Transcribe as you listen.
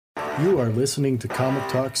You are listening to Comic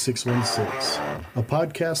Talk 616, a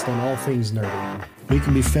podcast on all things nerdy. We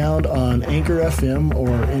can be found on Anchor FM or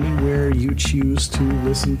anywhere you choose to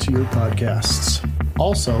listen to your podcasts.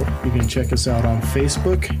 Also, you can check us out on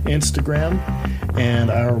Facebook, Instagram, and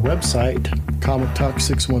our website,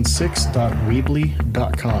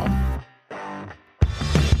 comictalk616.weebly.com.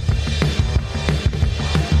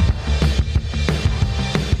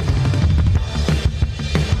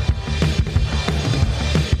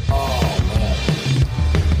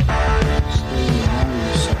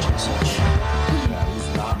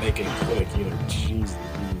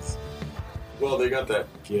 Well, they got that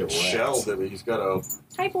shell that he's got a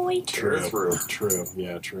hi boy. True.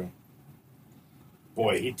 Yeah, true.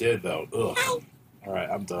 Boy, he did though. Ugh. All right,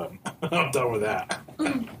 I'm done. I'm done with that.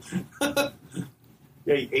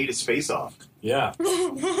 Yeah, he ate his face off. Yeah.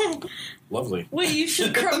 Lovely. Well, you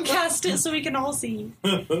should Chromecast it so we can all see.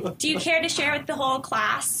 Do you care to share with the whole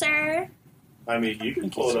class, sir? I mean, you can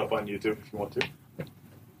pull it up on YouTube if you want to.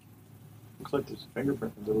 Looks like there's a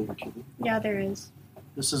fingerprint in the middle of your TV. Yeah, there is.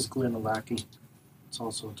 This is Glenn Alaki. It's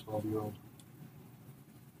also a 12-year-old.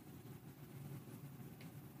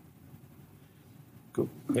 Cool.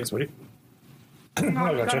 Thanks, buddy. No,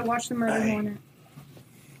 I you gotcha. gotta watch the Murder Hornet.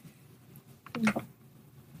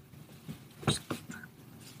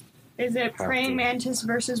 Is it Praying Mantis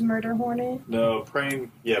versus Murder Hornet? No,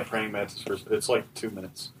 praying mantis first. It's like 2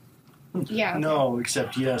 minutes. Yeah. No,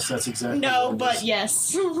 except yes, that's exactly No, what it but is.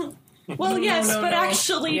 yes. Well, yes, no, but no.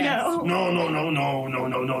 actually Yes. no. No.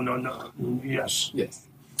 Yes. Yes.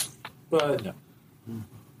 But no.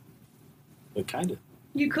 But kind of.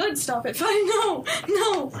 You could stop it. Fine, no.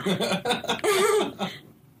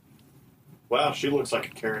 Wow, she looks like a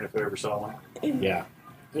Karen if I ever saw one. Yeah.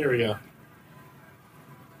 There we go.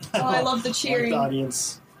 Oh, I love the Like cheering. the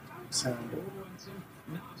audience sound.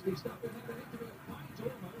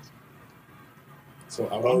 So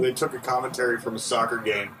I Oh, they took a commentary from a soccer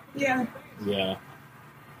game. Yeah. Yeah.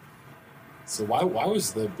 So why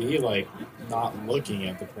was the bee like not looking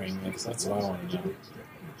at the praying mantis? That's what I want to know.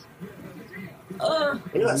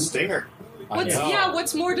 Look at that stinger. I know.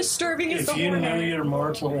 What's more disturbing is If the you knew hornet. your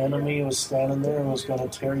mortal enemy was standing there and was going to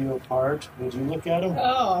tear you apart, would you look at him?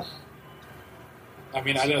 Oh. I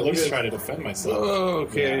mean, I'd at least try to defend myself. Oh,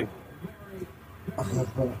 okay.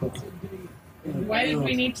 Why did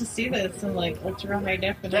we need to see this in like ultra high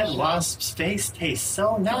That definition? wasp face tastes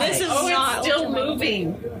so nice. This is Oh, not it's still ultra-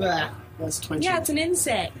 moving. Blah. That's twitching. Yeah, it's an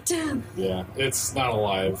insect. Yeah, it's not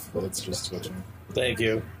alive, but it's just twitching. Thank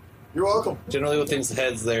you. You're welcome. Generally, with things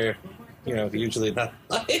heads, they're, usually not.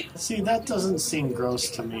 See, that doesn't seem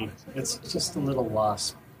gross to me. It's just a little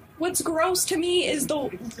wasp. What's gross to me is the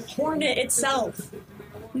hornet itself.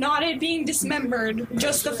 Not it being dismembered,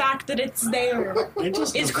 just the fact that it's there. It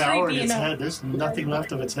just It's devoured creepy its enough. head. There's nothing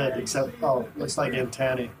left of its head except, looks like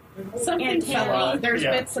antennae. Something And fell Tammy. off. There's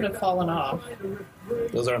Yeah. bits that have fallen off.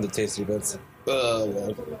 Those aren't the tasty bits. Oh,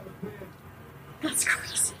 Lord. That's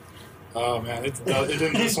crazy. Oh man, it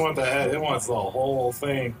didn't just want the head; it wants the whole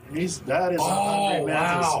thing. That is a hungry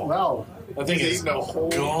mantis. wow. Wow. I think He's it's eating a whole-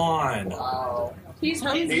 gone. Wow. He's Eating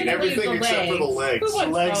gonna leave everything the except for the legs. Who The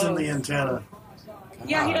wants legs those? and the antenna.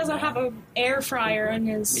 Yeah, he doesn't have an air fryer in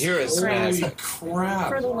his Here is grass Holy crap!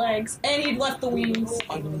 for the legs, and he left the wings.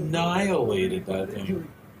 Annihilated that thing.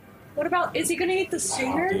 What about? Is he gonna eat the Wow,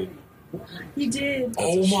 stinger? dude. He did.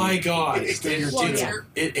 Oh my god! Stinger Well, too. yeah.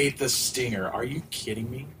 It ate the stinger. Are you kidding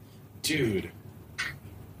me, dude?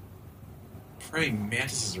 Praying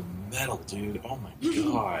mantises are metal, dude. Oh my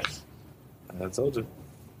god! I told you.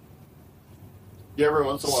 Yeah, every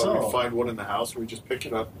once in a while So- we find one in the house and we just pick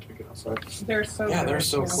it up and take it outside. They're so Yeah, they're good.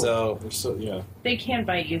 so cool. So- They're so yeah. They can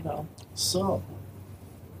bite you though. So,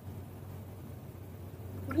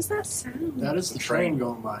 What is that sound? that is the train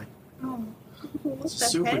going by. Oh. What It's the a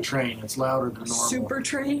super heck? train. It's louder than normal. Super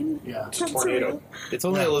train? Yeah. It's a tornado. It's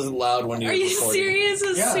only a little loud when you're Are you recording. serious?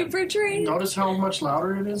 A Yeah. super train? Notice how much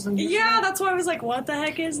louder it is than usual? Yeah, that's why I was like, what the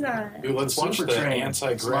heck is that? Dude, let's The watch super the train.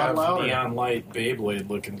 anti-grav It's a lot louder. neon light Beyblade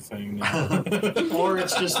looking thing. Or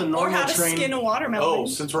it's just a Or normal how to train. skin a watermelon. Oh,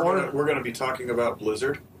 since we're gonna be talking about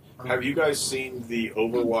Blizzard, have you guys seen the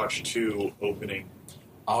Overwatch 2 opening?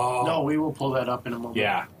 Oh No, we will pull that up in a moment.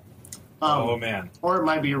 yeah. Oh man. Or it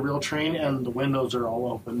might be a real train and the windows are all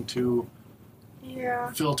open to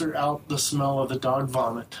Yeah. filter out the smell of the dog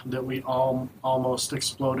vomit that we all almost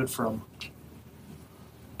exploded from.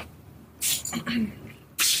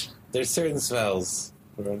 There's certain smells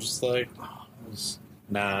where I'm just like, It was-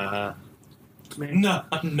 nah, Nah.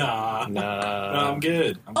 nah. I'm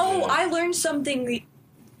good. Oh, good. I learned something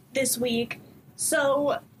this week.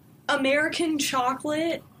 So, American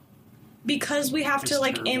chocolate because we have It's to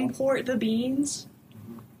like terrible. import the beans,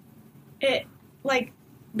 it like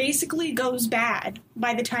basically goes bad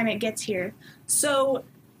by the time it gets here. So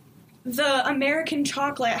the American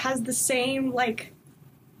chocolate has the same like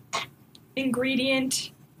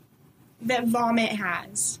ingredient that vomit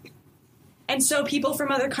has. And so people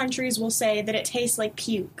from other countries will say that it tastes like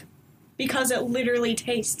puke because it literally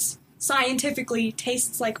scientifically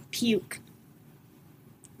tastes like puke.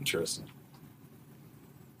 Interesting.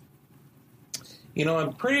 You know,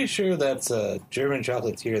 I'm pretty sure that's a German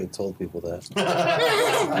chocolatier that told people that.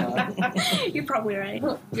 You're probably right.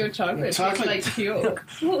 Your chocolate, Chocolate. tastes like puke.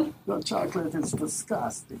 No, chocolate is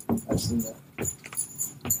disgusting. I've seen that.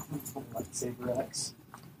 Lightsaber X.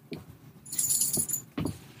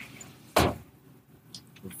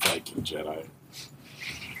 Viking Jedi.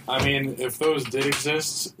 I mean, if those did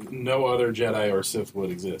exist, no other Jedi or Sith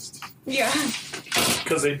would exist. Yeah.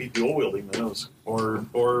 Because they'd be dual wielding those. Or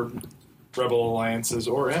Rebel Alliances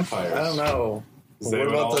or Empires. I don't know. They What would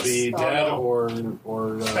about all this- be Oh, dead no.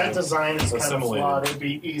 or That design is kind of assimilated. flawed. It'd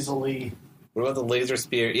be easily. What about the laser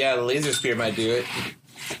spear? Yeah, the laser spear might do it.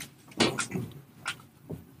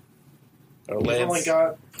 Or You've only lance.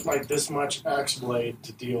 got like this much axe blade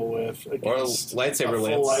to deal with against lightsaber a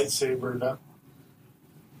full lance. lightsaber.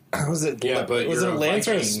 That, Was it? Yeah, but was it you're a a lance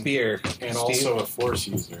or a Viking, spear? and Steve? also a Force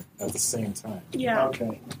user at the same time. Yeah.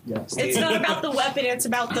 okay, yes. It's not about the weapon, it's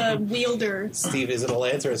about the wielder. Steve, is it a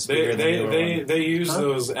lance or a spear? They use Huh?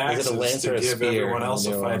 those axes lance or to a give spear everyone in else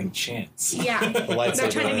the a new fighting one? chance. Yeah. lightsaber,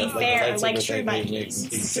 They're trying to be like the fair, lightsaber like thing true he Vikings. makes.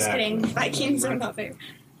 Just Exactly. kidding. Vikings are not fair.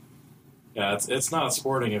 Yeah, it's not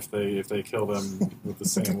sporting if they kill them with the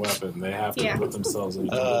same weapon. They have to Yeah. put themselves at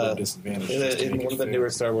a disadvantage. just to In make one it of the fair. newer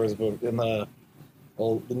Star Wars books, in the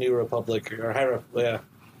New Republic or High Republic,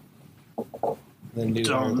 yeah. The new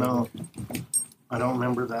Don't High know. Republic. I don't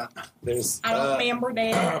remember that. There's I don't remember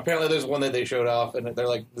that. apparently there's one that they showed off, and they're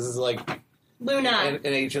like, this is like Luna. an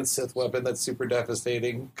ancient Sith weapon that's super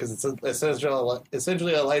devastating because it's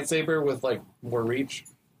essentially a lightsaber with like more reach.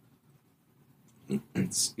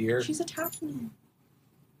 Spear. She's attacking me.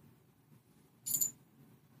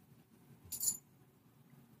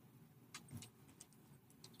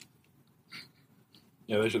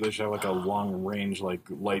 Yeah, they should have like a long range like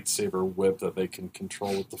lightsaber whip that they can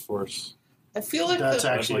control with the Force. I feel like That's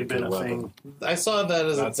the- actually that'd be been a a good thing. weapon. I saw that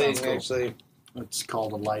as a That thing sounds cool. actually. It's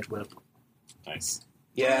called a light whip. Nice.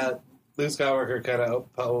 Yeah, Luke Skywalker kind of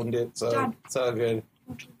owned it, so Dad. it's all good.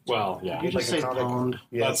 Well, yeah. You Like just a say comic. pwned.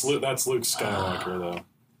 Yes, That's Luke Skywalker though.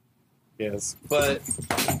 yes, but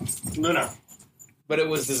Luna. it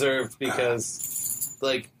was deserved because,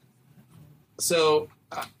 like, so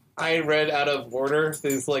I read out of order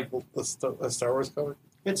these like a Star Wars comic.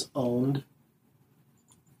 It's owned.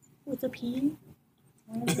 With a P?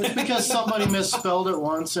 It's because somebody misspelled it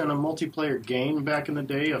once in a multiplayer game back in the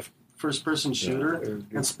day, a first-person shooter,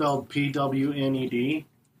 and spelled PWNED.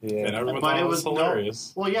 And Yeah, everyone But thought it it was was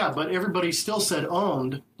hilarious. Well, yeah, but everybody still said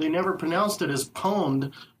owned. They never pronounced it as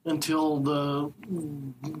pwned until the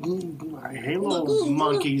Halo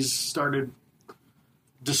monkeys started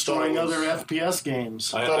destroying other FPS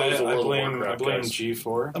games. thought it was a I World of blame Warcraft, blame guys.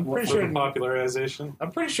 G4 I'm pretty for sure- the popularization.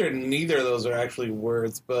 I'm pretty sure neither of those are actually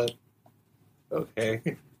words, but okay,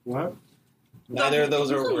 What? neither of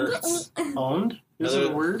those are words. Owned? Is it a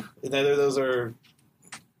Another- word? Neither of those are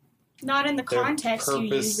Not in the their context you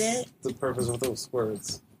use it. The purpose of those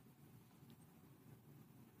words.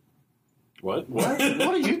 What? What? What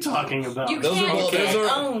are you talking about? You Those are can't both- say those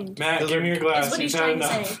are- owned. Matt, Those give are- me your glass. Is what he's You've had trying to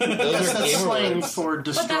enough. say. Those That's are the gamer slang words. for But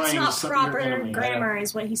destroying that's not some- proper your enemy. grammar,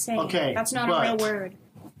 is what he's saying. Okay, That's not but- a real word.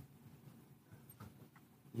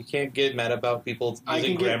 You can't get mad about people I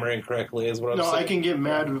using can get- grammar incorrectly, is what I'm No, saying. I can get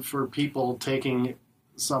mad for people taking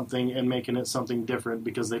something and making it something different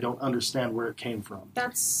because they don't understand where it came from.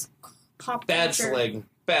 That's pop Bad culture. slang.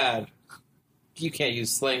 Bad. You can't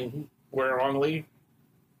use slang wrongly.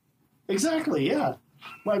 Exactly, yeah.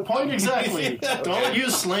 My point exactly. Don't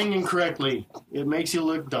use slang incorrectly. It makes you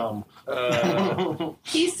look dumb.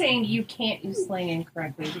 He's saying you can't use slang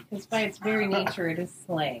incorrectly because by its very nature it is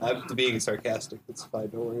slang. I'm being sarcastic. It's fine.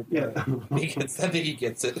 Don't worry. Yeah. He gets, I think he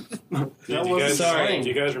gets it. That Do you wasn't guys, sorry. Do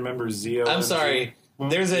you guys remember Zio? I'm sorry.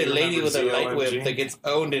 There's a You lady remember with a light ZLMG? whip that gets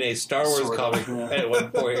owned in a Star Wars Sort of, comic yeah. at one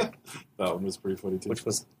point, That one was pretty funny too. which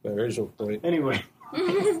was my original point. Anyway,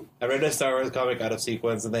 I read a Star Wars comic out of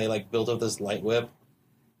sequence, and they like built up this light whip,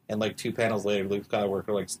 and like 2 panels later, Luke Skywalker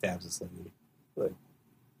like stabs this lady. Like,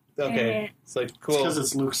 okay, it's like it's cool. because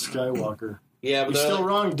it's Luke Skywalker. Yeah, but You're they're still like,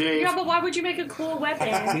 wrong, Dave. Yeah, but why would you make a cool weapon?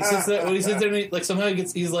 he sits there, when he sits there, and he, like somehow he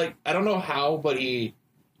gets, he's like, I don't know how, but he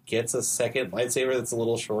gets a second lightsaber that's a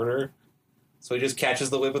little shorter. So he just catches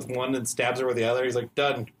the whip with one and stabs her with the other. He's like,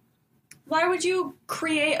 done. Why would you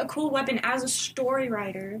create a cool weapon as a story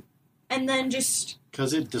writer and then just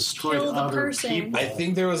Because it destroyed Kill the other person. people. I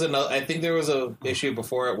think there was a issue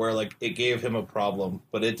before it where like it gave him a problem,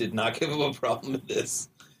 but it did not give him a problem in this.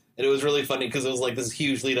 And it was really funny because it was like this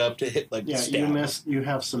huge lead up to hit like Yeah, stab. you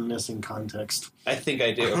have some missing context. I think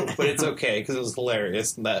I do, but it's okay because it was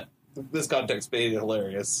hilarious. And that this context made it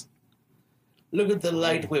hilarious. Look at the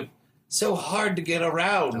light whip, so hard to get That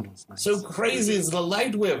around, was nice. so crazy is the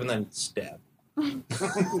light whip, and then stab.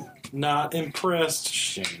 Not impressed,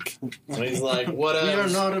 Shink. And he's like, what We are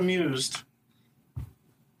else? not amused.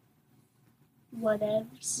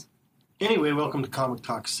 whatevs. Anyway, welcome to Comic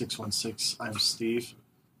Talk 616. I'm Steve.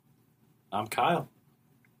 I'm Kyle.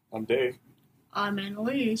 I'm Dave. I'm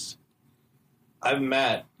Annalise. I'm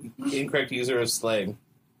Matt, incorrect user of slang.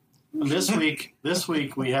 And this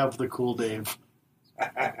week we have the cool Dave.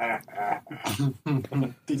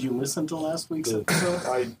 Did you listen to last week's episode?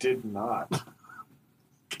 I did not.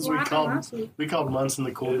 Because What happened last week? we called Munson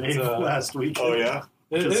the cool It's, Dave last week. Oh yeah.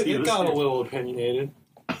 It got a little opinionated.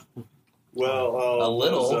 Well, A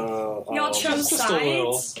little. Y'all chose just a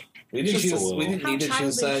little. sides. We didn't Just a choose. little. We didn't How need to choose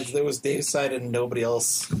childish. sides. There was Dave's side and nobody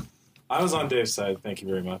else. I was on Dave's side. Thank you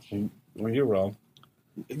very much. Well, you're wrong.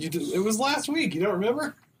 It was last week. You don't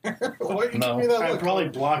remember? Why you No. give me that I look? probably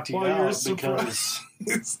blocked you While you're out surprised.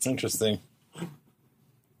 because... Interesting.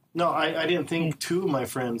 No, I didn't think two of my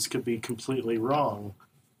friends could be completely wrong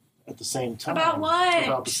at the same time. About what?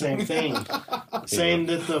 About the same thing. Saying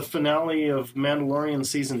that the finale of Mandalorian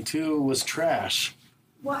Season 2 was trash.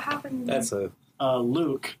 What happened? That's a.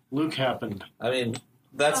 Luke happened. I mean,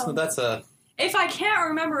 that's Oh. that's a If I can't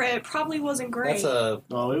remember it, it probably wasn't great. that's a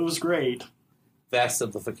Oh, it was great. vast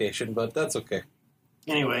simplification, but that's okay.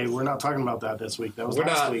 Anyway, we're not talking about that this week. That was We're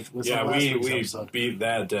last not. week. Listen Yeah, to last we week's episode. beat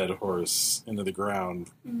that dead horse into the ground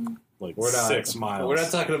Mm. like We're not 6 miles. We're not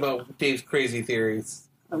talking about Dave's crazy theories.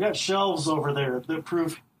 I've got shelves over there that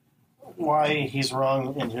prove why he's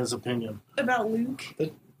wrong in his opinion. About Luke.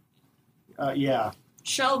 Yeah,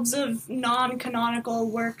 Shelves of non-canonical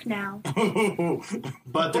work now.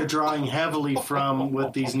 but they're drawing heavily from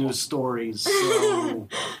with these new stories. So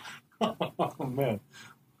Oh man!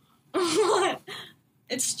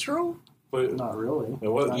 It's true. But not really. it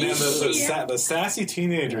was, man, Yeah. the sassy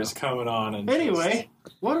teenagers coming on and Anyway,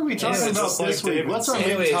 what are we talking Jesus, about just like this week? David What's our said. main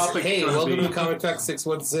Anyways, topic? hey, gonna welcome be? to Comic Talk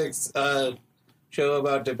 616, show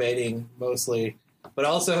about debating mostly, but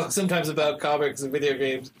also sometimes about comics and video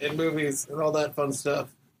games and movies and all that fun stuff.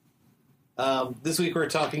 This week we're going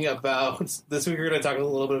to talk a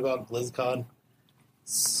little bit about BlizzCon.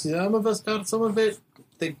 Some of us got some of it. I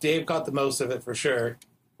think Dave caught the most of it for sure.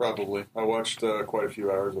 Probably. I watched quite a few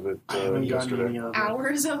hours of it I haven't gotten yesterday. any of it.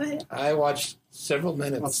 Hours of it. I watched several Well,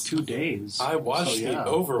 it's minutes. 2 days. I watched So, yeah. the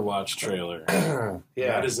Overwatch trailer. Yeah,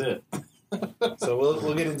 That is it. so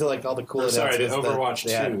we'll get into like all the cool Or, sorry, the announcements that Overwatch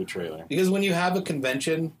they had. 2 trailer. Because when you have a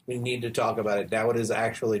convention, we need to talk about it. Now it is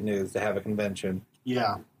actually news to have a convention.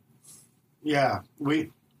 Yeah.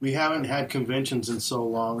 We haven't had conventions in so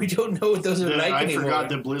long. We don't know what those are that like I anymore. forgot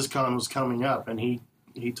that BlizzCon was coming up, and he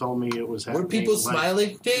told me it was happening. Were people like,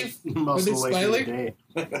 smiling, Dave? most Were of they the way through smiling?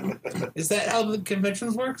 the day. Is that how the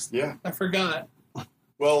conventions works? Yeah. I forgot.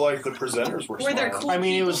 Well, like the presenters were. Were there smiling. cool I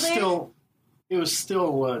mean, people there? it was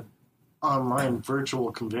still an online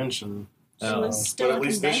virtual convention. It was But still at a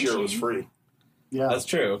least this year it was convention. free. Yeah, That's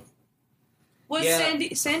true. Was Yeah.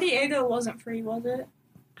 San Diego wasn't free, was it?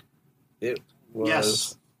 It was.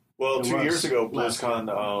 Yes. Well, It 2 was years ago, last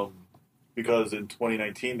BlizzCon, because in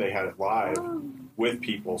 2019 they had it live Oh. with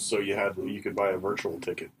people, so you could buy a virtual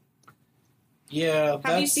ticket. Yeah.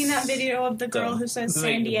 Have you seen that video of the girl dumb. who says Doesn't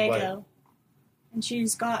make San you Diego? And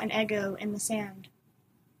she's got an Eggo in the sand.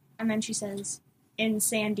 And then she says, in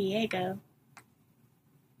San Diego.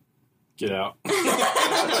 Get out.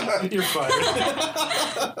 You're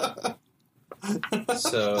fired.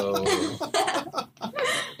 So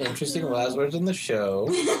interesting last words on the show.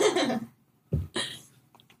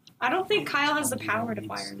 I don't think Kyle has the power to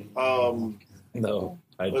fire me. No,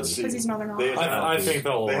 I Let's do. see. Because he's not an They- author. I think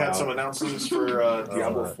they'll They allow had some it. announcements for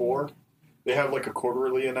Diablo 4. They have like a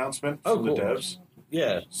quarterly announcement Oh, from cool. the devs.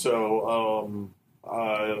 Yeah. So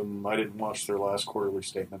I didn't watch their last quarterly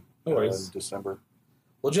statement No worries. in December.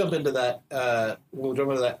 We'll jump into that. We'll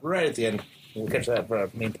jump into that right at the end. We'll catch that for our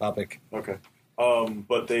main topic. Okay.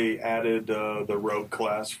 But they added the Rogue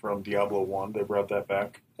class from Diablo 1. They brought that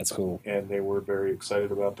back, That's cool. and they were very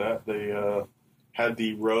excited about that. They had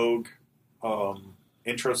the Rogue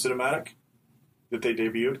intro cinematic that they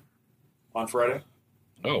debuted on Friday,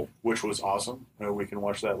 Oh, which was awesome. We can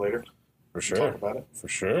watch that later. for and Talk about it. For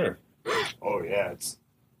sure. Oh yeah, it's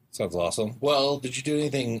Sounds awesome. Well, did you do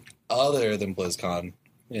anything other than BlizzCon?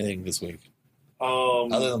 Anything this week?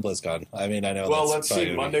 Other than BlizzCon? I mean, I know. well, that's let's probably see.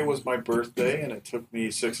 gonna Monday was my birthday, and it took me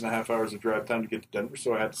 6.5 hours of drive time to get to Denver,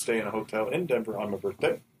 so I had to stay in a hotel in Denver on my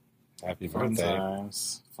birthday. be Happy Fun birthday!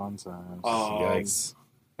 times. Fun times. Yikes!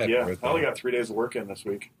 Happy Yeah, birthday. I only got 3 days of work in this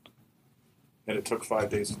week, and it took 5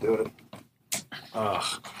 days to do it.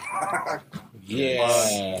 Ugh.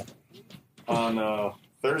 Yeah. On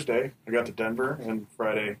Thursday, I got to Denver, and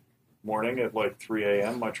Friday morning at like 3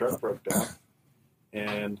 a.m., my truck broke down,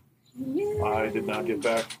 and I did not get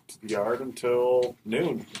back to the yard until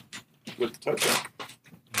noon with the tow truck.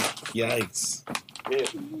 Yikes!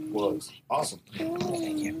 It was awesome.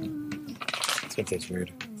 Thank you. It's gonna taste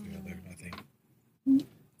weird together. I think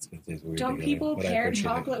it's gonna taste weird. Don't together, people but I pair appreciate it.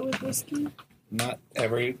 chocolate with whiskey? Not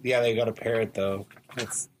every. Yeah, they got to pair it though.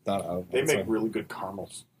 It's not. They it's make not, really good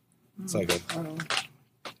caramels. it's not good.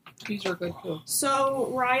 These are good too.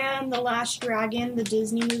 So, Raya and the Last Dragon, the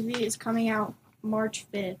Disney movie, is coming out March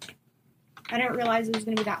 5th. I didn't realize it was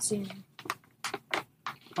going to be that soon.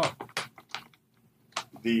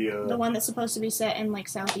 The The one that's supposed to be set in, like,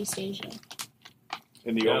 Southeast Asia.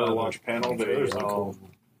 in the Yeah, Overwatch panel, they trailers are cool.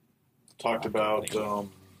 talked about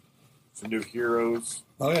some new heroes,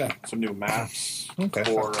 Oh yeah. some new maps Okay.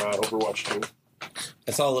 for Overwatch 2.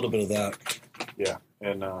 I saw a little bit of that. Yeah,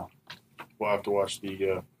 and we'll have to watch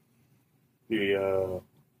the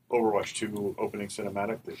Overwatch 2 opening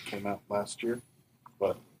cinematic that came out last year.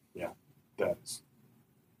 But yeah, that is.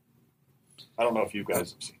 I don't know if you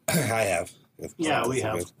guys have seen it. I have. Yeah, we It's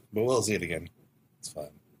have. good. But we'll see it again. It's fun.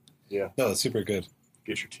 Yeah. No, it's super good.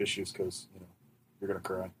 Get your tissues because you're gonna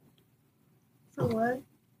cry. For what?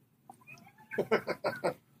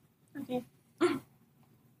 Okay.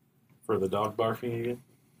 For the dog barfing again?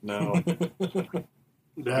 No,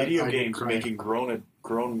 That video I did games cry. making grown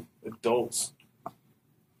adults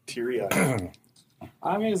teary eyed.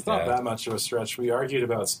 I mean, it's not Yeah. that much of a stretch. We argued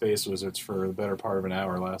about Space Wizards for the better part of an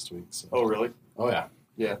hour last week. So. Oh really? Oh, yeah.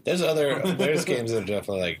 There's games that are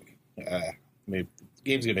definitely like,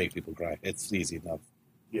 games can make people cry. It's easy enough.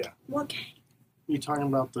 What game? You talking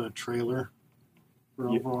about the trailer for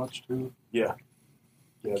Yeah. Overwatch 2? Yeah.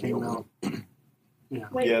 Yeah, Came the- out. Yeah.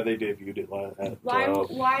 Wait, Yeah, they debuted it at.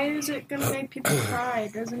 why is it going to make people cry?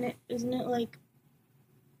 Isn't it, like,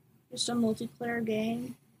 just a multiplayer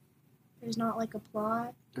game? There's not, like, a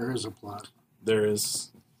plot? There is a plot. There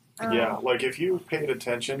is Yeah, like if you paid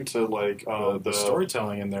attention to like the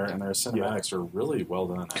storytelling in there, and their cinematics are really well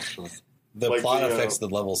done, actually. The Like plot the, affects the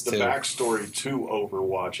levels the too. backstory to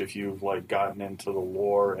Overwatch, if you've like gotten into the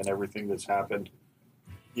lore and everything that's happened,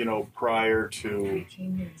 prior to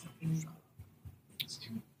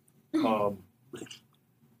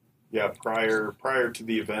prior to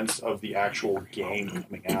the events of the actual game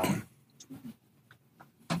coming out.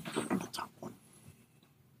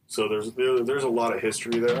 So there's a lot of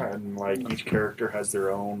history there, and like each character has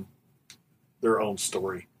their own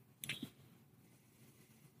story.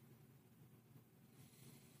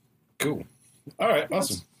 Cool. All right,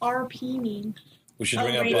 awesome. What's RP mean? We should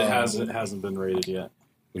bring up. rated. It hasn't been rated yet.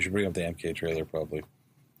 We should bring up the MK trailer probably.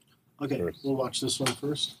 Okay, First. we'll watch this one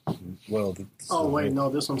first. Well. Oh, wait, no,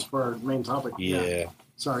 this one's for our main topic. Yeah.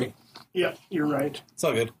 Sorry. Yeah, you're right. It's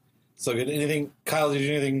all good. It's all good. Anything, Kyle? Did you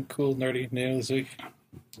do anything cool, nerdy, new this week?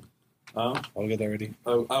 I'll get that ready.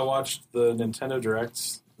 I watched the Nintendo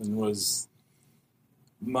Direct and was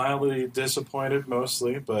mildly disappointed,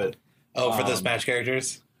 mostly, but Oh, for the Um, Smash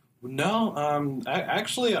characters. no.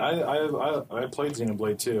 Actually, I played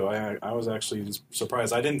Xenoblade 2. I was actually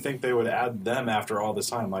surprised. I didn't think they would add them after all this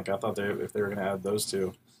time. Like I thought if they were going to add those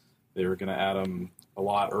two, they were going to add them a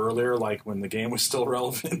lot earlier, like when the game was still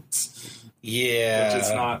relevant. Yeah. Which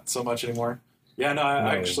it's not so much anymore. Yeah, no, No.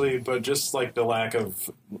 actually, but just like the lack of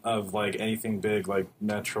like anything big like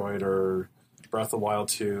Metroid or Breath of the Wild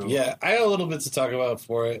 2. Yeah, I got a little bit to talk about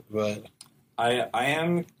for it, but I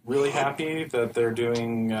am really happy that they're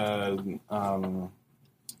doing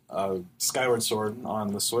Skyward Sword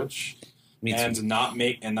on the Switch. me too.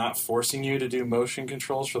 And not forcing you to do motion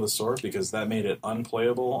controls for the sword, because that made it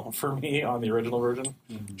unplayable for me on the original version.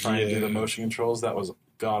 Trying to do the motion controls, that was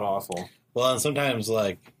god awful. Well, and sometimes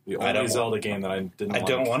like The I only don't- Zelda game that I didn't. I like.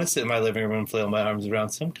 don't want to sit in my living room and flail my arms around.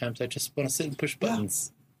 Sometimes I just want to sit and push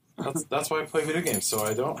buttons. That's why I play video games, so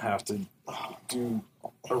I don't have to do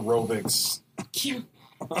aerobics.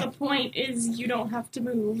 The point is you don't have to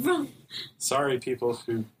move. Sorry, people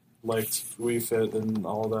who liked Wii Fit and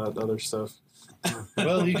all that other stuff.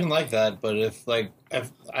 Well, you can like that, but if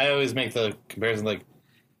I always make the comparison, like,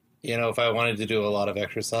 if I wanted to do a lot of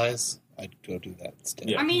exercise, I'd go do that instead.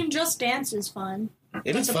 Yeah. I mean, Just Dance is fun.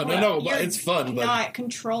 It is the fun. point. No, You're it's fun, but not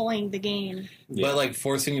controlling the game. Yeah. but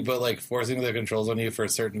forcing the controls on you for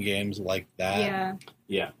certain games like that. Yeah.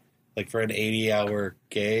 Yeah. Like for an 80-hour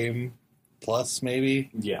game plus, maybe.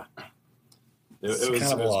 Yeah. It's It was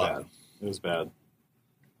kind of a lot. bad. It was bad.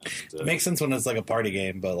 It makes sense when it's like a party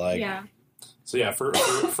game, but like Yeah. So yeah, for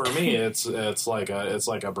me, it's like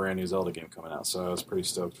a brand new Zelda game coming out. So I was pretty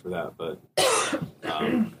stoked for that.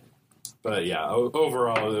 But yeah,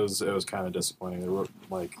 overall it was kind of disappointing.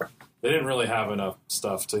 They didn't really have enough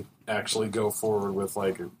stuff to actually go forward with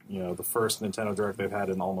the first Nintendo Direct they've had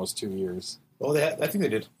in almost 2 years. well, I think they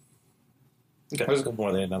did. Okay. There's a couple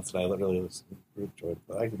more they announced that I really enjoyed,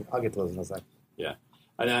 but I'll get to those in a second. Yeah,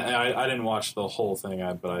 I didn't watch the whole thing,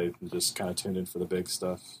 but I just kind of tuned in for the big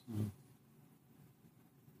stuff.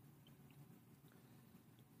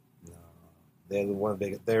 No,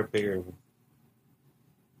 they're bigger.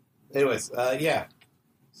 Anyways, yeah.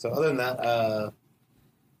 So other than that,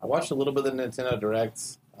 I watched a little bit of the Nintendo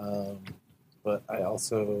Directs, but I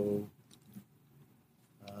also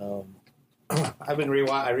I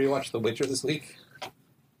rewatched The Witcher this week,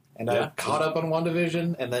 and Yeah. I caught up on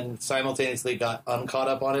WandaVision, and then simultaneously got uncaught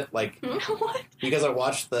up on it, What? because I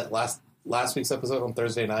watched the last week's episode on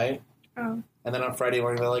Thursday night, Oh. and then on Friday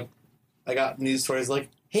morning, I got news stories like,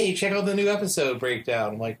 "Hey, check out the new episode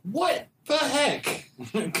breakdown." I'm like, "What the heck?"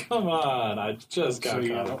 Come on, I just So got you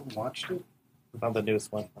caught up. haven't watched it? Not the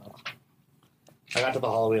newest one. No. I got to the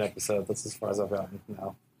Halloween episode. That's as far as I've gotten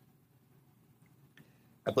now.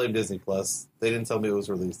 I blame Disney Plus. They didn't tell me it was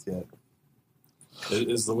released yet.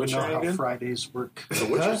 Is The You Witcher know any how good? Fridays work. The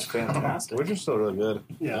Witcher's The fantastic. Witcher's still really good.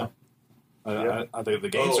 Yeah. I think the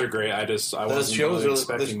games are great. I The wasn't show was really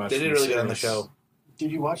expecting they much. did from really the good on the series. show.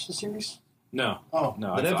 Did you watch the series? No, Oh,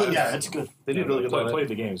 no. The I Netflix- yeah, it's good. They did really good on it. played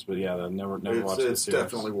the games, but yeah, I never watched the It's series.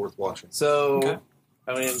 definitely worth watching. So, Okay.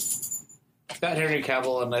 I mean, it's got Henry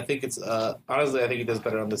Cavill, and I think it's honestly, I think he does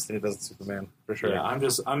better on this than he does Superman for sure. Yeah,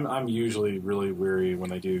 I'm usually really weary when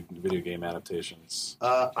they do video game adaptations,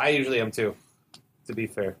 I usually am too. To be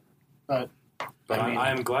fair, but I mean-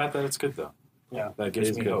 I'm glad that it's good though. Yeah. That It gives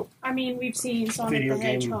is me good. hope. I mean, we've seen Sonic Video the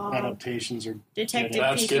game Hedgehog, adaptations are Detective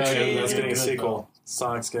That's Pikachu. getting a Good, sequel.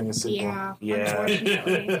 Sonic's getting a sequel. Yeah. Yeah.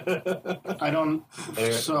 Unfortunately. I don't.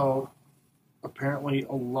 There- So apparently,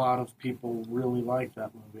 a lot of people really like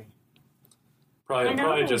that movie, probably I know.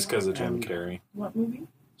 probably just because of Jim And- Carrey. What movie?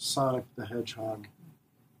 Sonic the Hedgehog.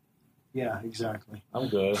 Yeah, exactly. I'm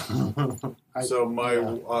good. I- So my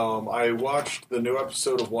yeah. I watched the new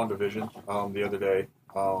episode of WandaVision the other day.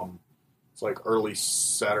 It's like early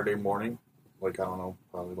Saturday morning, I don't know,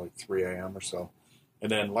 probably 3 a.m. or so.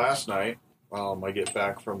 And then last night, I get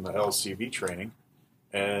back from the LCV training,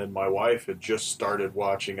 and my wife had just started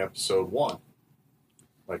watching episode 1.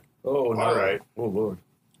 Oh, no. All right. Oh, Lord.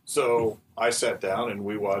 So I sat down and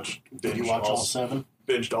we watched. Did you watch all 7?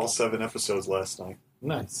 Binged all 7 episodes last night.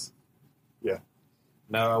 Nice. Yeah.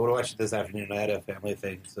 No, I would have watched it this afternoon. I had a family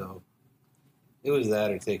thing, so it was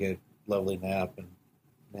that or take a lovely nap, and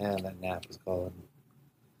man, that nap was calling.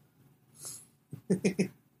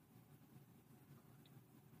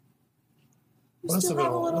 You What's still the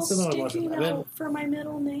have a middle- little what's the middle sticky one? I've been- note for my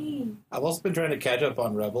middle name. I've also been trying to catch up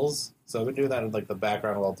on Rebels, so I've been doing that in the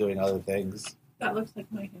background while doing other things That looks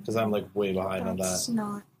like my hand. because I'm way behind on that. That's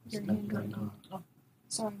not your handwriting. Oh.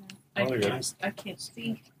 Sorry, man. I Oh, you're good. can't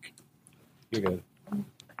see. You're good.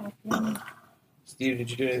 Steve, did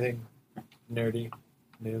you do anything nerdy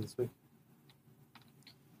new this week?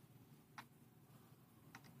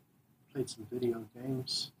 Played some video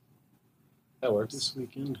games That works. this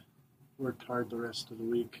weekend. Worked hard the rest of the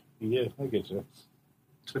week. Yeah, I get you.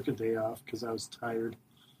 Took a day off because I was tired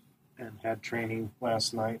and had training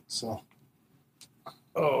last night. So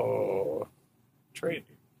Oh, training.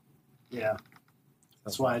 yeah,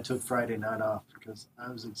 that's why I took Friday night off, because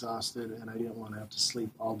I was exhausted and I didn't want to have to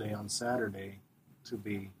sleep all day on Saturday to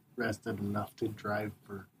be rested enough to drive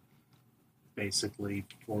for basically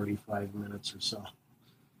 45 minutes or so.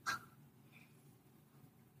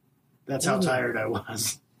 That's how tired I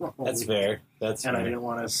was. That's fair. That's And I fair. didn't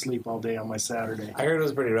want to sleep all day on my Saturday. I heard it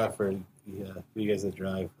was pretty rough for you guys that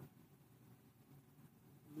drive.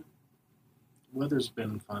 Weather's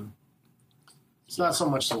been fun. It's not so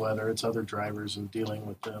much the weather; it's other drivers and dealing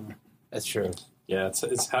with them. That's true. Yeah,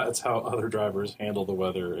 it's how other drivers handle the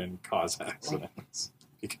weather and cause accidents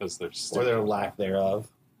because they're Or stupid. their lack thereof.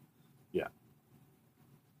 Yeah.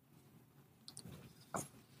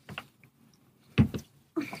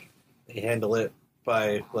 They handle it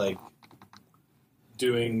by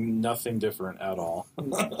doing nothing different at all.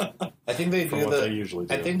 I I think they from do what the. they usually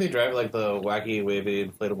do. I think they drive like the wacky, wavy,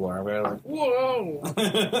 inflatable arm guy. Like, whoa!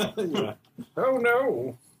 yeah. Oh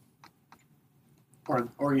no!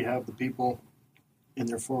 Or you have the people in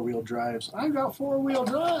their 4-wheel drives. I got 4-wheel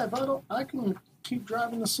drive. I can keep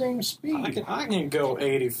driving the same speed. I can go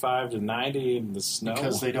 85 to 90 in the snow.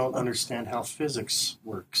 Because they don't understand how physics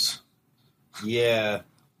works. Yeah.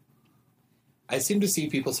 I seem to see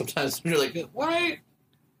people sometimes who are like, why?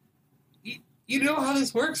 You know how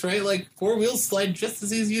this works, right? Like, 4 wheels slide just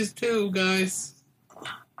as easy as 2, guys.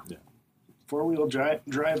 4-wheel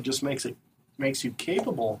drive just makes you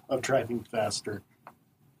capable of driving faster.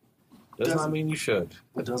 Does not mean you should.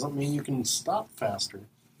 It doesn't mean you can stop faster.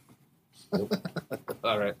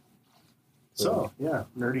 All right. So, yeah,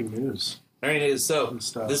 nerdy news. Nerdy news. So, and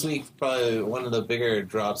stuff. this week, probably one of the bigger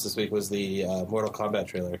drops this week was the Mortal Kombat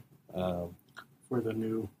trailer. For the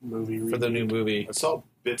new movie. For the new movie. I saw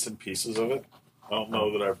bits and pieces of it. I don't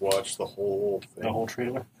know that I've watched the whole thing. The whole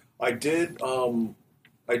trailer? I did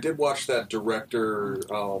watch that director.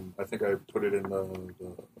 I think I put it in the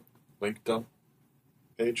link dump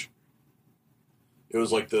page. It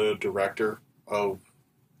was like the director of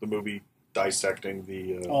the movie dissecting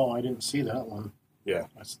the. Oh, I didn't see that one. Yeah.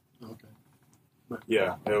 Okay.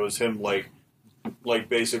 Yeah, it was him like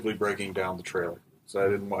basically breaking down the trailer. So I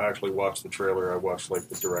didn't actually watch the trailer. I watched like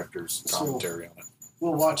the director's commentary on it.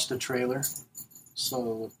 We'll watch the trailer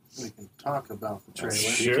so we can talk about the trailer.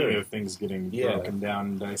 Speaking of things getting broken down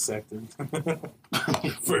and dissected.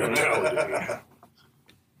 Fatality.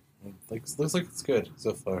 Looks like it's good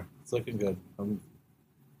so far. It's looking good. I'm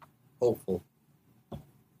hopeful.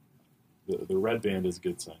 The red band is a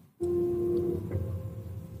good sign.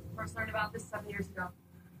 First learned about this 7 years ago.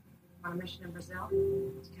 On a mission in Brazil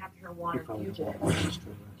to capture a wanted fugitive.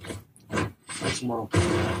 It's Mortal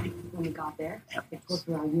Kombat. When we got there, they flew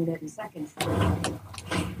through our unit in seconds. The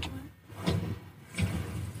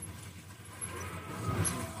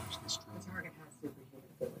target has superhuman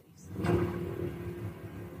abilities.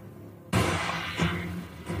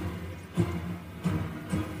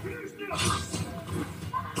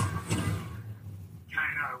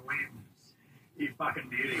 China wins. You fucking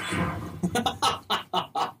beauty.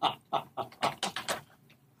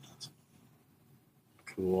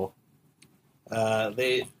 Cool. That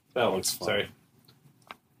looks fun. Sorry.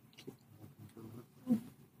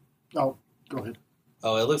 Oh, go ahead.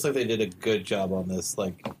 Oh, it looks like they did a good job on this.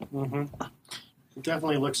 Like, It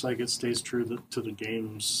definitely looks like it stays true to the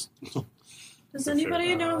games. Does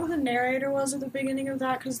anybody know who the narrator was at the beginning of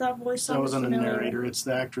that? Because that voice sounded That wasn't a familiar. narrator. It's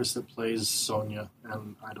the actress that plays Sonya,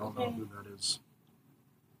 and I don't know who that is.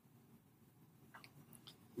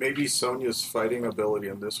 Maybe Sonya's fighting ability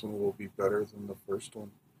in this one will be better than the first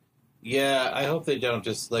one. yeah, I hope they don't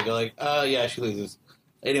just like go like, oh yeah, she loses.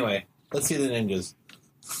 Anyway, let's see the ninjas.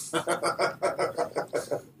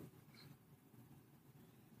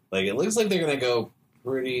 Like, it looks like they're gonna go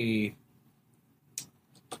pretty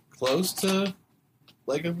close to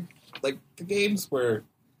like the games where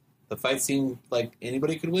the fight scene like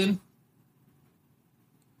anybody could win.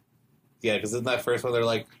 Yeah, because in that first one they're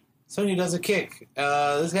like, Sonya does a kick.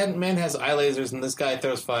 This man has eye lasers and this guy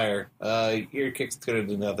throws fire. Your kick's gonna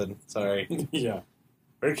do nothing. Sorry. Yeah.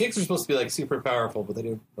 Her kicks are supposed to be like super powerful, but they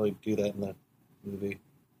don't really do that in that movie.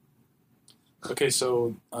 Okay,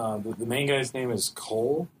 so the main guy's name is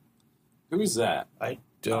Cole. Who is that?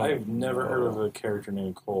 I've never heard of a character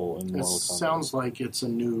named Cole in It Mortal Kombat. sounds like it's a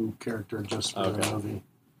new character just for the movie.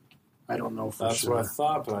 I don't know for That's sure. what I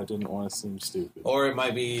thought, but I didn't want to seem stupid. Or it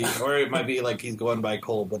might be like he's going by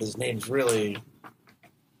Cole, but his name's really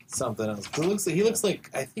something else. He looks like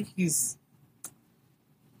I think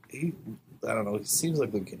I don't know. He seems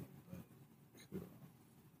like Luke Cage.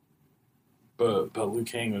 But Liu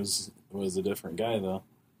Kang was a different guy though.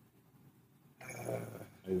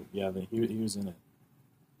 He was in it.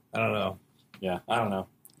 I don't know. Yeah, I don't know.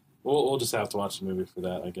 We'll just have to watch the movie for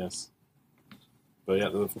that, I guess. But yeah,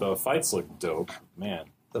 the fights look dope, man.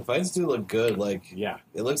 The fights do look good. Like, yeah,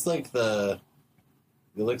 it looks like they're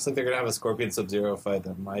gonna have a Scorpion Sub-Zero fight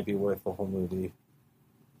that might be worth the whole movie.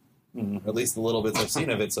 Mm-hmm. Or at least the little bits I've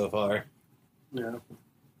seen of it so far. Yeah,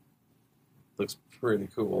 looks pretty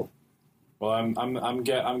cool. Well, I'm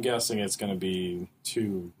guessing it's going to be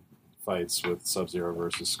 2 fights with Sub-Zero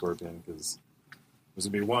versus Scorpion, because there's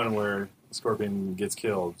going to be one where Scorpion gets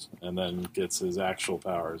killed and then gets his actual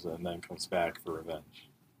powers and then comes back for revenge.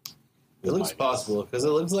 It looks possible because it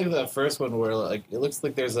looks like that first one where it looks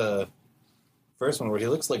like there's a first one where he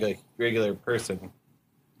looks like a regular person.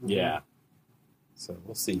 Yeah. So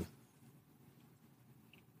we'll see.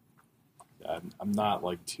 I'm not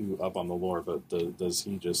too up on the lore, but does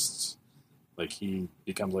he just Like he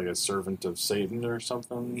becomes like a servant of Satan or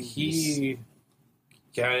something. He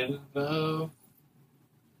kind of.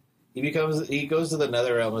 He goes to the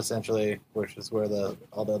Nether Realm essentially, which is where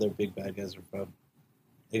all the other big bad guys are from.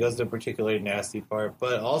 He goes to a particularly nasty part,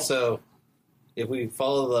 but also if we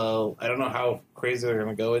follow I don't know how crazy they're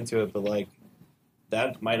going to go into it, but like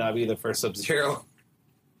that might not be the first Sub-Zero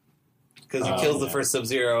because he kills the first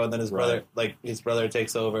Sub-Zero, and then his brother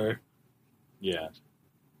takes over. Yeah,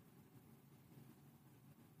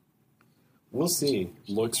 we'll see.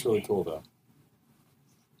 Looks really cool though.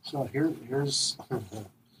 So here's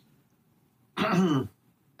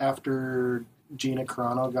after Gina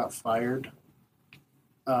Carano got fired,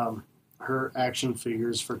 her action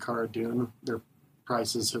figures for Cara Dune, their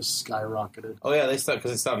prices have skyrocketed. Oh yeah, they stopped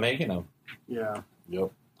making them. Yeah.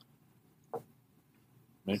 Yep.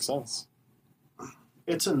 Makes sense.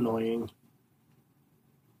 It's annoying.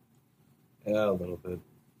 Yeah, a little bit.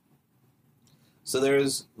 So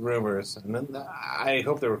there's rumors, and then I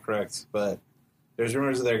hope they were correct, but there's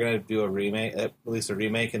rumors that they're going to do a remake, at least a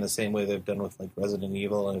remake in the same way they've done with like Resident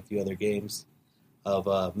Evil and a few other games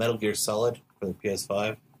of Metal Gear Solid for the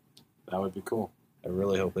PS5. That would be cool. I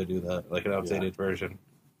really hope they do that, like an updated version.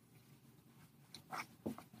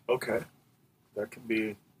 Okay. That could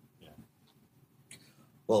be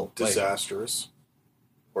Well, disastrous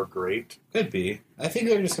or great. Could be. I think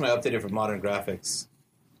they're just going to update it for modern graphics.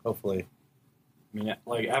 Hopefully. I mean,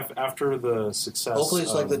 like after the success. Hopefully,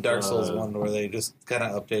 it's like the Dark Souls one where they just kind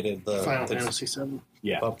of updated the Final Fantasy VII.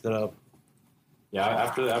 Yeah, bumped it up. Yeah,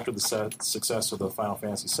 after the success of the Final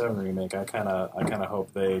Fantasy VII remake, I kind of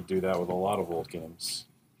hope they do that with a lot of old games.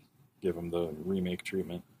 Give them the remake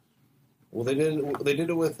treatment. Well, they did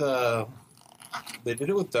it with one of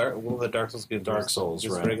the Dark Souls games. Dark Souls,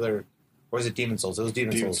 just right? Regular, or is it Demon Souls? It was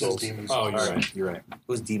Demon Souls. Oh, you're right. It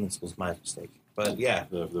was Demon Souls. My mistake. But yeah,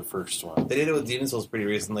 the first one. They did it with Demon Souls pretty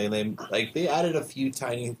recently, and they added a few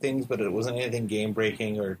tiny things, but it wasn't anything game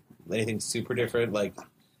breaking or anything super different. Like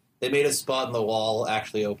they made a spot in the wall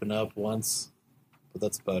actually open up once, but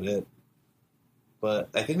that's about it. But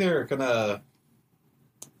I think they're gonna.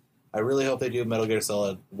 I really hope they do Metal Gear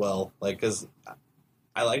Solid well, like because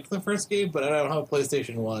I liked the first game, but I don't have a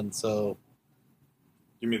PlayStation 1, so.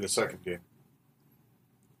 You mean the second game?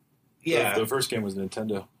 Yeah, the first game was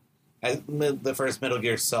Nintendo. The first Metal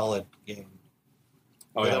Gear Solid game.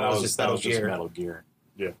 Oh yeah, that was just Gear. Metal Gear.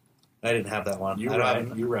 Yeah, I didn't have that one. You're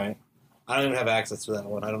right. I don't even have access to that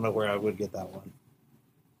one. I don't know where I would get that one.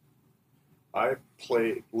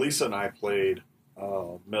 Lisa and I played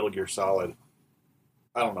Metal Gear Solid.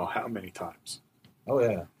 I don't know how many times. Oh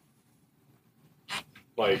yeah,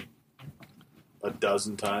 like a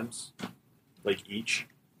dozen times, like each.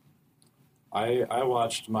 I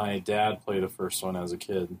watched my dad play the first one as a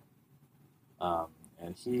kid.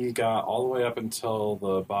 And he got all the way up until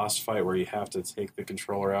the boss fight where you have to take the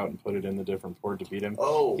controller out and put it in the different port to beat him.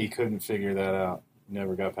 Oh. He couldn't figure that out.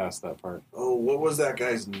 Never got past that part. Oh, what was that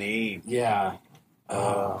guy's name? Yeah.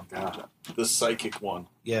 Oh, God. The psychic one.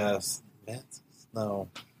 Yes. No.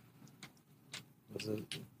 Was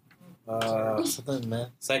it something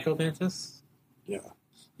Psycho Mantis? Yeah.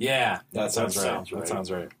 Yeah. That sounds right. right. That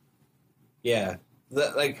sounds right. Yeah.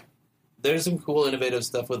 There's some cool innovative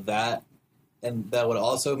stuff with that. And that would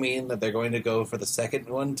also mean that they're going to go for the second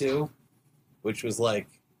one, too. Which was, like,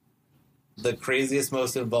 the craziest,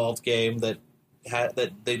 most involved game that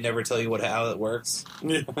they never tell you how it works.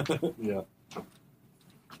 Yeah.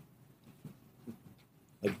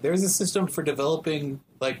 Like, there's a system for developing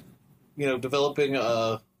a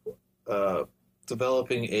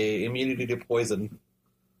immunity to poison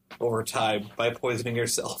over time by poisoning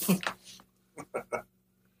yourself.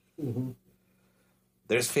 Mm-hmm.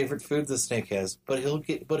 There's favorite foods the snake has, but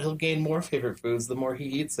he'll gain more favorite foods the more he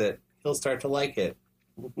eats it. He'll start to like it.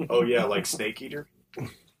 Oh yeah, like Snake Eater.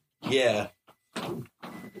 Yeah.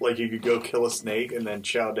 Like you could go kill a snake and then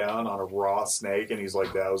chow down on a raw snake, and he's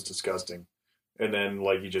like, "That was disgusting." And then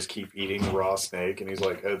like you just keep eating raw snake, and he's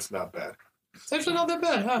like, "It's not bad." It's actually not that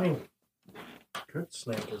bad, huh? Good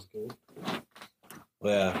snake is good.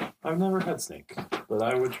 Yeah. I've never had snake, but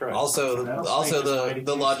I would try. Also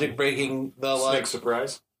the logic breaking Snake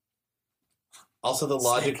surprise. Also the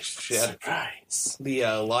logic surprise. The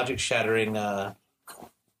logic shattering. I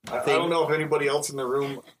don't know if anybody else in the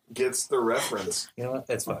room gets the reference. You know what?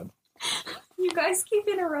 It's fine. You guys keep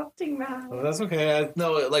interrupting, Matt. Well, that's okay.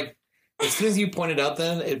 As soon as you pointed out,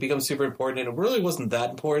 then it becomes super important, and it really wasn't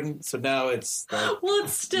that important. So now it's like, well,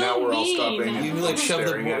 it's still now we're all mean. stopping.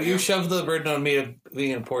 You shoved the burden on me of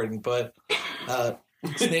being important, but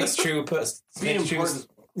Snake's true superpower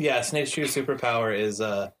is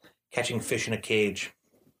catching fish in a cage.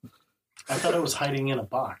 I thought it was hiding in a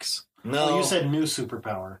box. No. Oh, you said new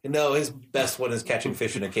superpower. No, his best one is catching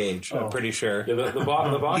fish in a cage. I'm pretty sure. Yeah, the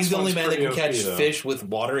box He's the only one's man that can pretty catch OP, though. fish with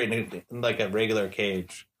water in like a regular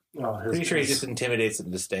cage. Oh, Pretty sure he just intimidates it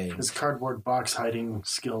into staying. his cardboard box hiding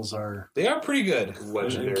skills are They are pretty good.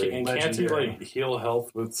 Legendary. And can't he Legendary. like heal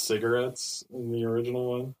health with cigarettes in the original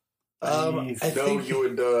one? I No, think you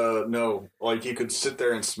would no. Like you could sit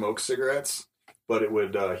there and smoke cigarettes, but it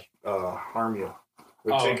would harm you. It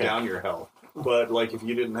would take okay. down your health. But like if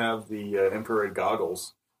you didn't have the infrared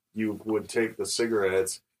goggles, you would take the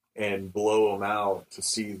cigarettes and blow them out to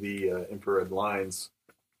see the infrared lines.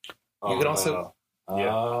 You can also-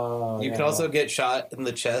 Yeah. you can also get shot in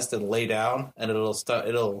the chest and lay down, and it'll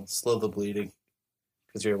slow the bleeding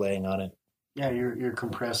because you're laying on it yeah. You're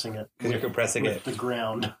compressing it. because you're compressing with it. the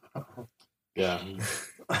ground. Yeah.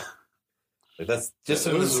 Like, that's just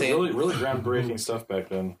some it was insane, really really groundbreaking stuff back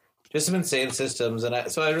then. just some insane systems, and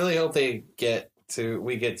I really hope we get to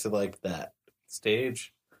like that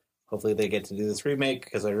stage. Hopefully, they get to do this remake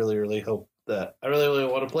because I really hope that I really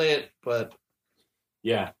want to play it, but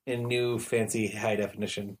Yeah. in new fancy high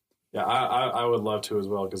definition. Yeah, I would love to as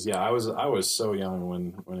well because I was so young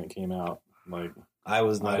when it came out. Like I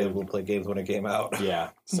was not able to play games when it came out.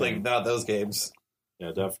 yeah, Like same. not those games.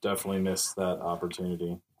 Yeah, definitely missed that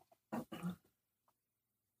opportunity.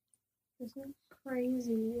 This is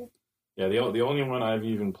crazy. Yeah, the only one I've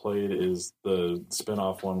even played is the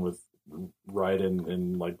spin-off one with Raiden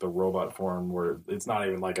in like the robot form where it's not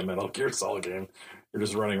even like a Metal Gear Solid game. You're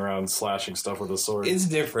just running around slashing stuff with a sword. It's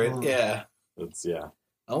different, yeah. It's yeah.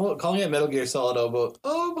 Calling it Metal Gear Solid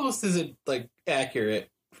almost isn't like accurate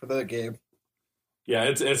for that game. Yeah,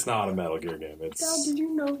 it's not a Metal Gear game. Dad, It's did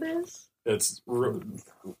you know this?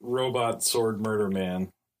 robot sword murder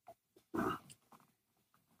man.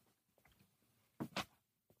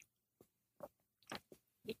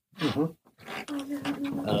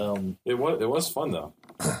 It was fun though.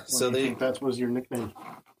 So Why do you think that was your nickname.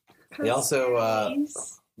 they also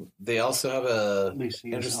have a Lucy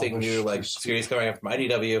is interesting Elvish new for like sweet. series coming out from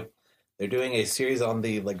IDW. They're doing a series on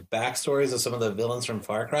the like backstories of some of the villains from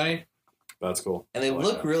Far Cry, That's cool. and they I like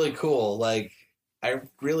look that. really cool. Like I She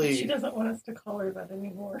really, doesn't want us to call her that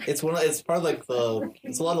anymore. it's part of like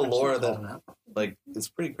it's a lot of lore Call that like it's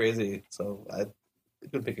pretty crazy. So I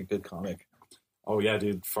could pick a good comic. Oh yeah,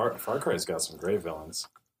 dude. Far Cry's got some great villains.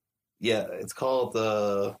 Yeah, it's called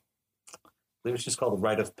I believe it's just called The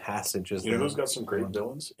Rite of Passage. You know who's got some great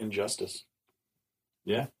villains? Injustice.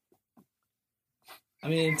 Yeah. I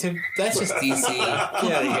mean, that's just DC.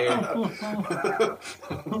 Get out of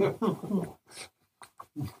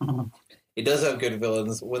here. It does have good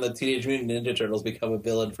villains. When the Teenage Mutant Ninja Turtles become a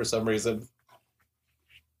villain for some reason,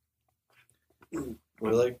 we're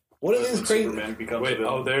like, what are these When crazy? Superman becomes a Wait.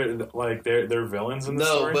 villain. Oh, they're villains in the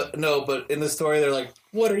story. But in the story, they're like,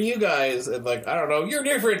 "What are you guys?" And like, I don't know. You're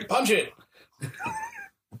different. Punch it.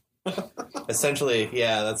 Essentially,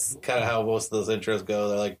 yeah, that's kind of how most of those intros go.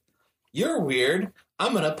 They're like, "You're weird.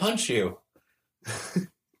 I'm gonna punch you."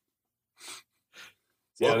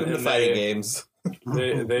 Welcome to and fighting games.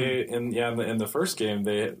 They in the first game,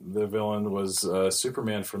 the villain was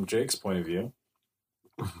Superman from Jake's point of view.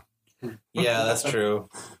 Yeah, that's true.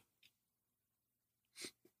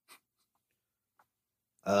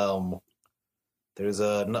 There's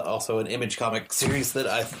also an Image comic series that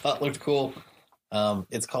I thought looked cool.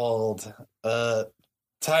 It's called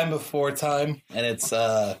Time Before Time, and it's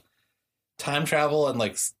time travel and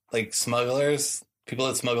like smugglers, people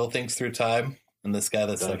that smuggle things through time, and this guy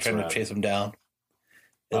that's like That's trying rad. to chase them down.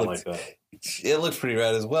 I like that. It looks pretty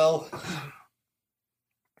rad as well.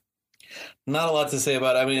 Not a lot to say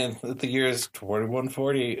about it. I mean, the year is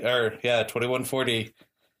 2140.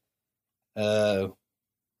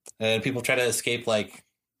 And people try to escape like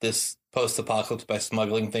this post-apocalypse by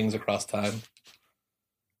smuggling things across time.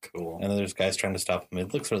 Cool. And then there's guys trying to stop them.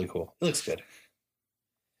 It looks really cool. It looks good.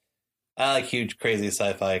 I like huge, crazy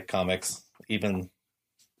sci-fi comics, even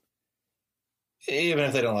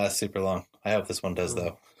if they don't last super long. I hope this one does,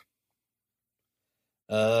 though.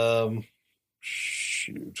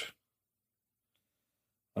 Shoot.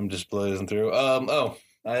 I'm just blazing through.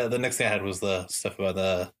 The next thing I had was the stuff about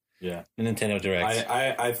the Nintendo Direct.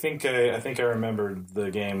 I think I remembered the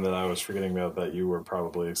game that I was forgetting about that you were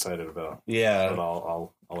probably excited about. Yeah. But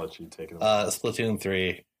I'll let you take it away. Splatoon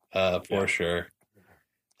 3, for sure.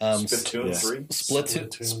 Splatoon 3?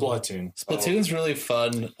 Splatoon. Splatoon's really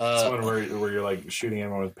fun. It's one where you're like shooting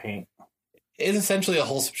everyone with paint. It's essentially a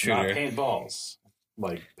wholesome Not shooter. paint balls.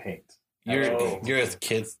 Like paint. You're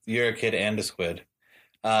a kid and a squid.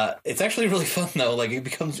 It's actually really fun though. Like it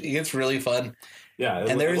gets really fun. Yeah,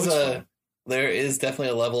 And there's looks fun. there is definitely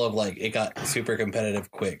a level of like it got super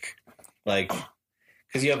competitive quick, like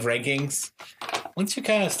because you have rankings. Once you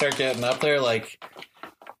kind of start getting up there, like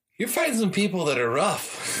you're fighting some people that are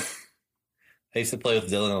rough. I used to play with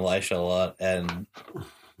Dylan and Elisha a lot, and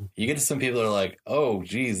you get to some people that are like, "Oh,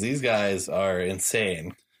 geez, these guys are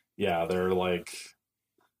insane." Yeah, they're like.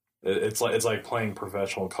 It's like playing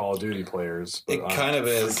professional Call of Duty players. It kind of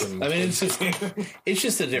is. I mean, it's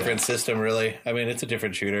just a different system, really. I mean, it's a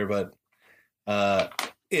different shooter, but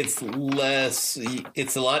it's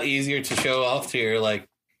a lot easier to show off to your like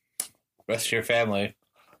rest of your family.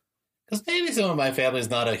 Because maybe some of my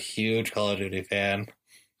family's not a huge Call of Duty fan.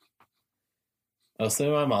 Mostly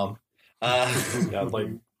my mom. Yeah, like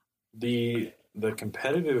the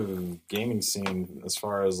competitive gaming scene as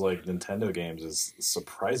far as like Nintendo games is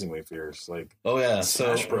surprisingly fierce. Like, oh yeah,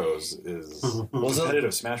 Smash Bros is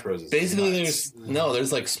competitive. Smash Bros is basically nuts.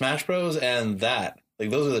 there's like Smash Bros and that.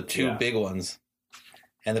 Like those are the two big ones.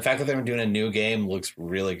 And the fact that they're doing a new game looks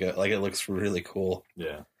really good. Like it looks really cool.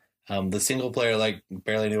 Yeah. The single player, like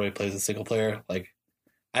barely anybody plays the single player. Like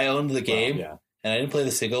I owned the game, and I didn't play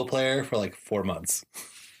the single player for like 4 months.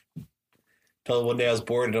 Until one day I was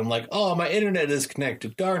bored and I'm like, oh, my internet is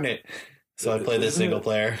connected, darn it. So I played the single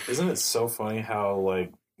player. Isn't it so funny how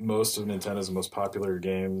like most of Nintendo's most popular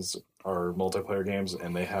games are multiplayer games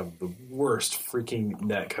and they have the worst freaking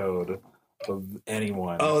netcode of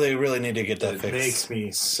anyone? Oh, they really need to get that fixed. It makes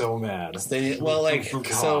me so mad. So they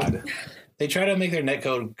try to make their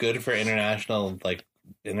netcode good for international like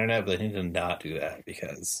internet, but they need to not do that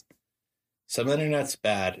because some internet's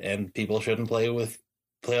bad and people shouldn't play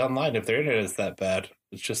online if their internet is that bad.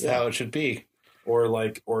 It's just how it should be. Or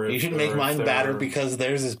you should make mine badder because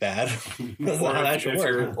theirs is bad. That's not how that should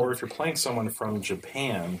work. Or if you're playing someone from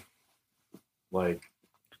Japan, like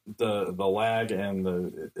the lag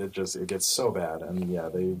and it gets so bad, and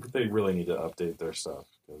they really need to update their stuff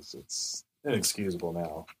because it's inexcusable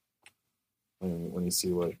now. When you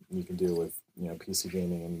see what you can do with PC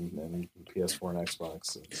gaming and PS4 and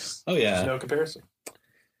Xbox, there's no comparison.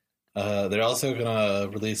 They're also gonna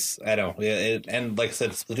release. I know, and like I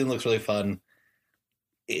said, Splatoon looks really fun.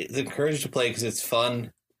 It's encouraged to play because it's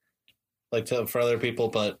fun, for other people,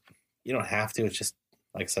 but you don't have to. It's just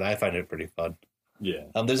like I said, I find it pretty fun. Yeah.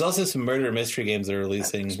 There's also some murder mystery games that are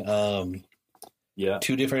releasing. 2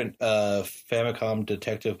 different Famicom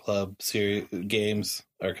Detective Club series games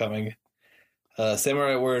are coming.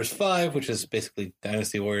 Samurai Warriors 5, which is basically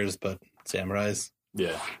Dynasty Warriors but samurais.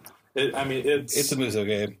 Yeah. It's a Muso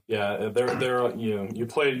game. Yeah, they're you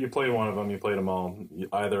played one of them, you played them all.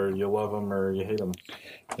 Either you love them or you hate them.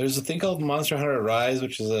 There's a thing called Monster Hunter Rise,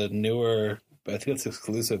 which is a newer. I think it's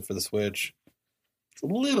exclusive for the Switch. It's a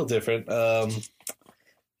little different.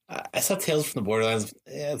 I saw Tales from the Borderlands.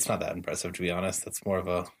 Yeah, it's not that impressive to be honest. That's more of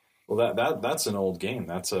a. Well, that's an old game.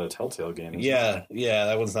 That's a Telltale game. Yeah,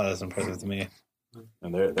 that one's not as impressive to me.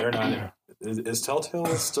 And they're not. Is Telltale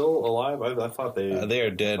still alive? I thought they are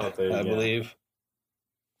dead. I believe.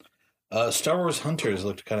 Star Wars Hunters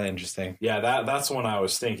looked kind of interesting. Yeah, that's one I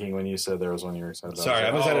was thinking when you said there was one you were excited about. Sorry,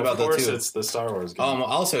 I'm excited about that too. Of course, it's the Star Wars game. I'm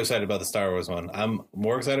also excited about the Star Wars one. I'm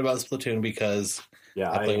more excited about Splatoon because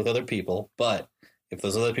I play with other people. But if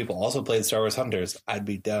those other people also played Star Wars Hunters, I'd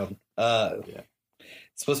be down. It's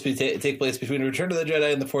supposed to be take place between Return of the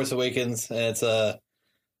Jedi and The Force Awakens, and it's a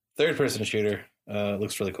third-person shooter. It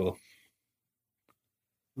looks really cool.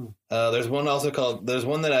 There's one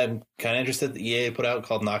that I'm kind of interested that EA put out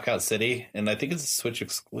called Knockout City, and I think it's a Switch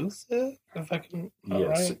exclusive, if I can.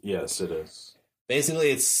 Yes, it is. Basically,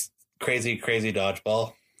 it's crazy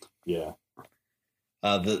dodgeball. Yeah.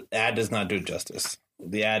 The ad does not do it justice.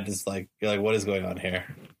 The ad is like, you're like, what is going on here?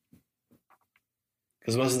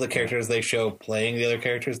 Because most of the characters they show playing the other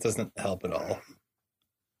characters doesn't help at all.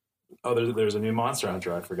 Oh, there's a new Monster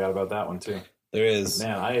Hunter. I forgot about that one too. There is.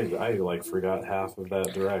 Man, I forgot half of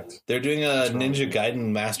that direct. They're doing a Ninja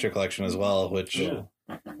Gaiden Master Collection as well, which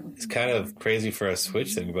is kind of crazy for a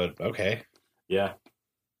Switch thing, but okay. Yeah.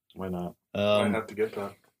 Why not? I have to get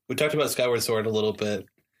that. We talked about Skyward Sword a little bit.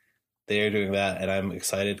 They are doing that, and I'm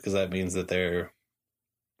excited because that means that they're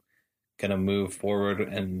going to move forward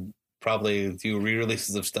and probably do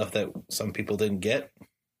re-releases of stuff that some people didn't get.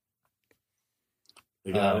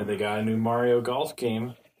 They got a new Mario Golf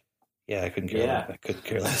game. Yeah, I couldn't care less. I couldn't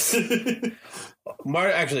care less.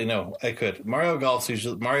 Actually, no, I could.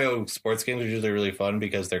 Mario sports games are usually really fun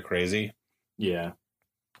because they're crazy. Yeah.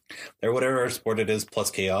 They're whatever sport it is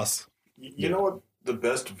plus chaos. You know what the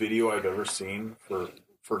best video I've ever seen for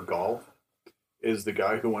golf is the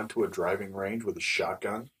guy who went to a driving range with a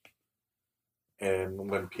shotgun, and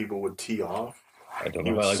when people would tee off, I don't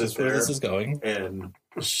know how this is going. And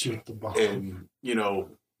Shoot the ball. and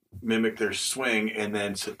mimic their swing, and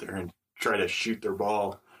then sit there and try to shoot their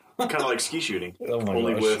ball, kind of like ski shooting, Oh my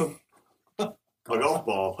only gosh. with a golf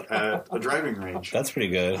ball at a driving range. That's pretty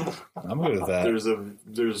good. I'm good with that.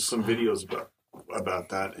 There's some videos about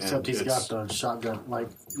that. And Except he's got the shotgun. Like,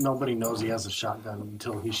 nobody knows he has a shotgun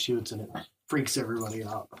until he shoots, and it freaks everybody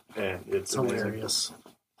out. and It's it's amazing. hilarious.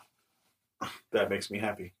 That makes me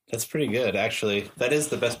happy. That's pretty good, actually. That is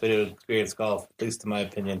the best way to experience golf, at least in my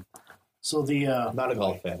opinion. So the I'm not a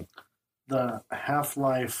golf fan. the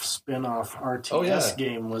Half-Life spin-off RTS Oh, yeah.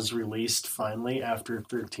 game was released finally after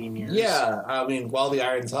 13 years. Yeah, I mean, while the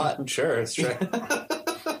iron's hot, sure, it's true.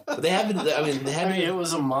 But they haven't. I mean, they I haven't. mean, it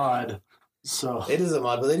was a mod, so It is a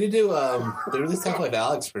mod, but they did do. They released Half-Life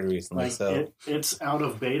Alex pretty recently, like so it's out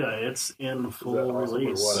of beta. It's in full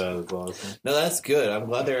release. That's awesome. no, that's good. I'm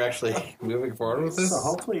glad they're actually moving forward with this. So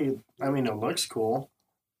hopefully, I mean, it looks cool.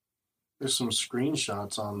 There's some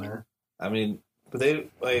screenshots on there. I mean, but they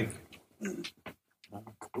like.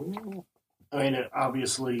 I mean,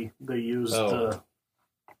 obviously they used Oh.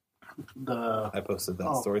 the I posted that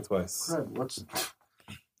Oh. story twice. Fred,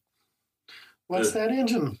 what's that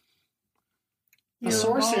engine? The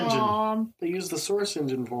Source engine. They use the Source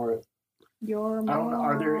engine for it. Your I don't know.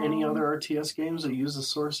 Are there any mom. other RTS games that use the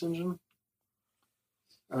Source engine?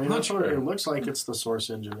 I mean, Not that's what sure. it looks like. It's the Source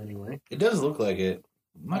engine anyway. It does look like it.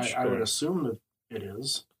 I'm not I would sure. assume that it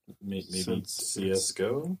is. Maybe Since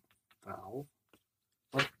CS:GO. Valve.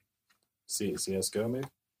 CS:GO, maybe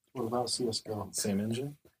What about CS:GO? same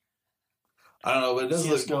engine. I don't know, but it does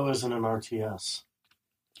look. CS:GO isn't an RTS.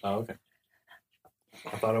 Oh, okay.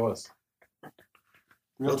 I thought it was.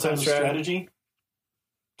 Real-time strategy?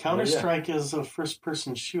 Counter-Strike Yeah. is a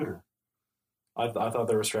first-person shooter. I thought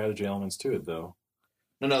there were strategy elements to it, though.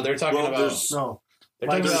 No, they're talking Well, about. there's- No, They're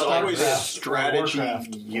like talking There's about always a Warcraft, strategy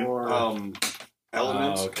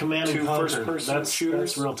elements okay. Command and to Conquer. first-person That's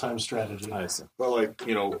shooters. real-time strategy. I see. Well, like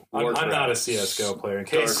I'm Warcraft, not a CS:GO player. In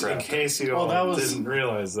case Starcraft. you Oh, all that was- didn't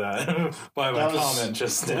realize that by my That was- comment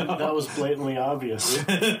just now. That was blatantly obvious.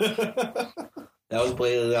 That was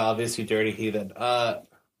blatantly obvious, you dirty heathen.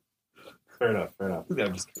 Fair enough.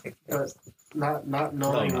 I'm just kidding. But not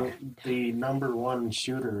knowing No. the number one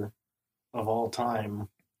shooter of all time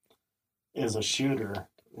is a shooter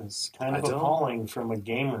is kind of I don't- appalling from a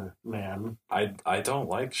gamer man. I don't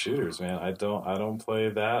like shooters, man. I don't play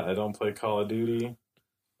that. I don't play Call of Duty.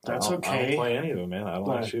 That's I okay. don't play any of them, man. I don't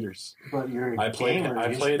But- like shooters. But you're a I played- gamer. I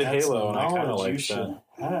You played should- that's Halo, and I kinda knowledge like you should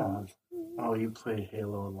have. Oh, you play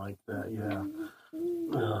Halo and like that, yeah.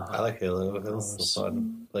 I like Halo. Halo's so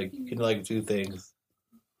fun. Like, you can, like, do things.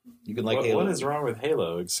 You can, like, What Halo. is wrong with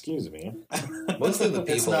Halo? Excuse me. Most of the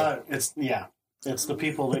It's people. not. It's the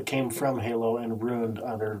people that came from Halo and ruined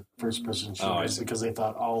other first-person Oh, I shooters see. because they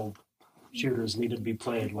thought all shooters needed to be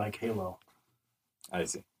played like Halo. I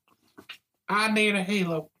see. I need a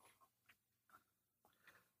Halo.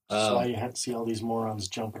 That's why you have to see all these morons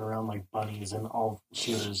jumping around like bunnies in all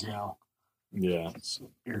shooters now. Yeah. It's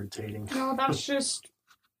irritating. No, that's just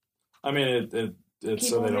I mean, it's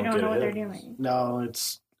so people they who don't don't get know what they're hit. doing. No,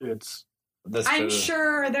 it's That's I'm true.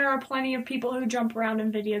 sure there are plenty of people who jump around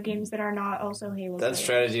in video games that are not also Halo That players.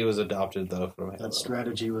 strategy was adopted, though, from Halo. that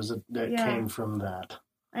strategy that Yeah. came from that.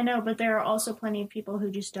 I know, but there are also plenty of people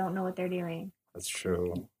who just don't know what they're doing. That's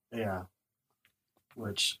true. Yeah.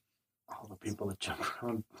 Which all the people that jump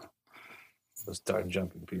around, Those darn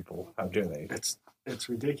jumping people. How dare they? it's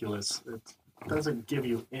ridiculous. It doesn't give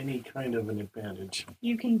you any kind of an advantage.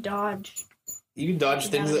 You can dodge. You can dodge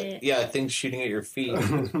things About that, it. yeah, things shooting at your feet.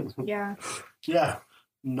 Yeah. Yeah.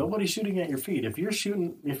 Nobody's shooting at your feet. If you're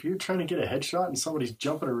trying to get a headshot and somebody's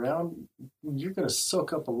jumping around, you're going to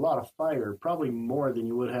soak up a lot of fire, probably more than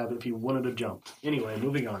you would have if you wanted to jump. Anyway,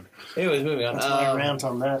 moving on. Anyways, moving on. That's my rant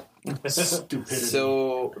on that stupidity.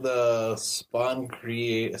 So the Spawn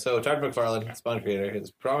creator, Todd McFarlane, Spawn creator,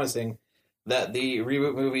 is promising that the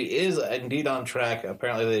reboot movie is indeed on track.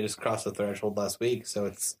 Apparently, they just crossed the threshold last week, so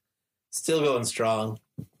it's still going strong.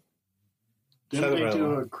 Didn't they Chug do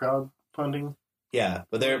around. a crowdfunding? Yeah,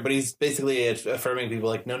 but he's basically affirming people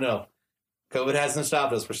like, no, COVID hasn't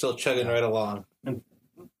stopped us. We're still chugging right along,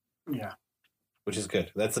 Yeah. which is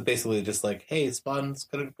good. That's basically just like, hey, Spawn's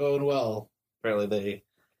going well. Apparently, they,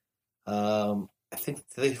 I think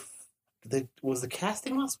they was the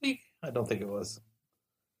casting last week. I don't think it was.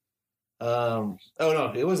 Oh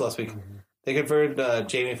no, it was last week. They confirmed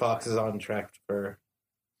Jamie Foxx is on track for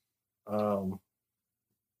the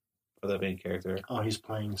main character. Oh, he's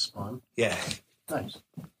playing Spawn. Yeah, Nice.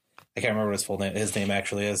 I can't remember what his name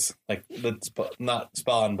actually is. Like, not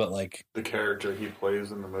Spawn, but like the character he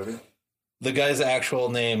plays in the movie. the guy's actual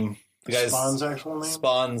name The guy's Spawn's actual name?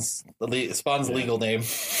 Spawn's legal name.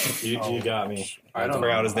 You got me. I don't forgot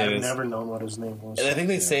know. what his name I've is. never known what his name was. And I think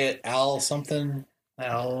they say it Al something.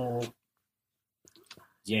 Al.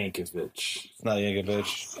 Yankovic. It's not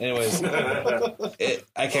Yankovic. Anyways,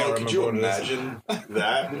 I can't remember Could you what it is. imagine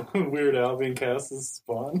that? Weird Al being cast as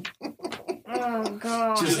Spawn. Oh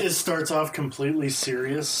god. Just it starts off completely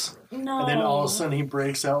serious, No. and then all of a sudden he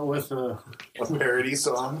breaks out with a A parody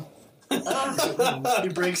song? he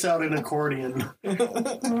breaks out an accordion. No.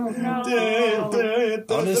 I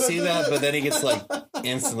want to see that, but then he gets like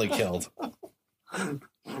instantly killed.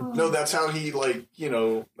 No, that's how he, like,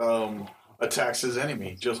 attacks his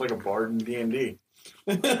enemy, just like a bard in D&D.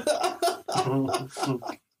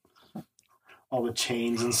 All the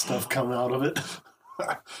chains and stuff come out of it.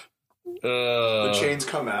 The chains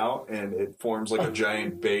come out, and it forms like a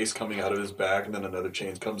giant base coming out of his back, and then another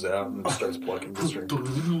chain comes out and starts plucking the string.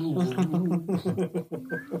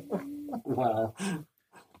 Wow.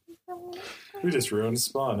 We just ruined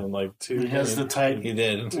Spawn in like 2 He has the tight He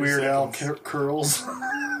did. Weird Al curls.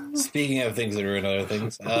 Speaking of things that ruin other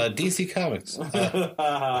things, DC Comics.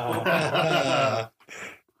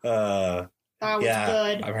 That was Yeah,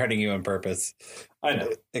 good. I'm hurting you on purpose. I know.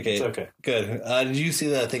 Okay, It's okay. good. Did you see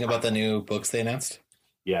the thing about the new books they announced?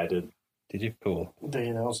 Yeah, I did. Did you? Cool. They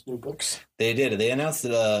announced new books. They did. They announced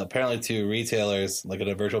it apparently to retailers, like at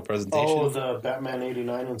a virtual presentation. Oh, the Batman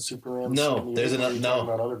 89 and Superman. No, 78. there's Or are you another- talking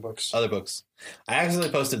no. about other books. Other books. I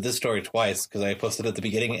accidentally posted this story twice because I posted at the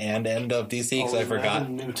beginning and end of DC because I forgot.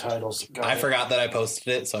 New titles. Got I it. forgot that I posted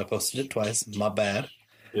it, so I posted it twice. My bad.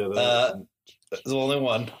 Yeah, There's only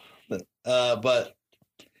one. But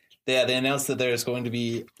yeah, they announced that there's going to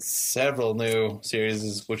be several new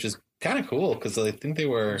series, which is kind of cool because I think they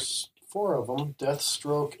were. There's 4 of them: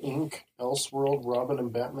 Deathstroke Inc., Elseworld, Robin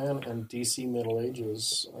and Batman, and DC Middle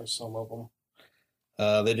Ages are some of them.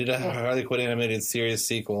 They did a Harley Quinn animated series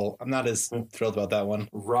sequel. I'm not as thrilled about that one.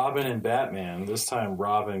 Robin and Batman. This time,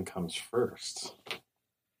 Robin comes first.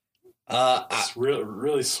 I It's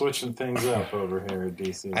really switching things up over here at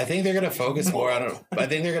DC. think they're going to focus more on it. I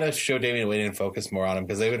think they're going to show Damian Wayne and focus more on him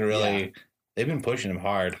because they've been pushing him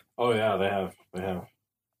hard, Oh yeah, they have. They have.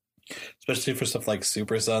 especially for stuff like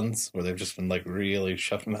Super Sons, where they've just been like really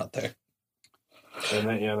shoving him out there. And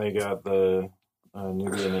then they got the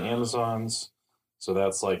newbie in the Amazons. So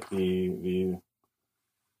that's like they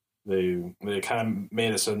kind of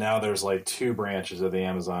made it so now there's like 2 branches of the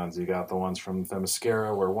Amazons. You got the ones from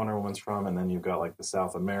Themyscira, where Wonder Woman's from, and then you've got like the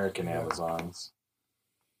South American Amazons.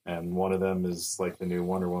 And one of them is like the new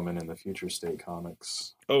Wonder Woman in the Future State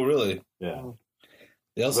comics. Oh, really? Yeah,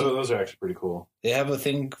 They also those are actually pretty cool. they have a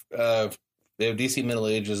thing. They have DC Middle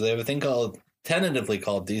Ages. They have a thing tentatively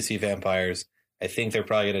called DC Vampires. I think they're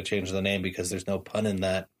probably going to change the name because there's no pun in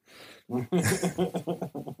that.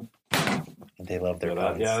 They love their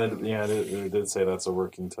puns. They did say that's a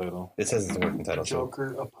working title. It says it's a working title. So.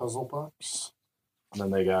 Joker, a puzzle box. And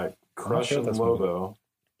then they got Crush sure and that's Lobo.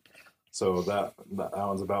 So that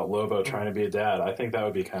one's about Lobo trying to be a dad. I think that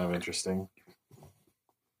would be kind of interesting.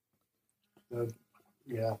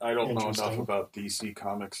 Yeah. I don't know enough Interesting. about DC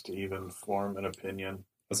Comics to even form an opinion.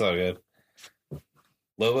 That's all good.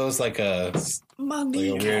 Lobo's like a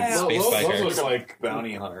Monkey weird cat. space biker. Lobo's like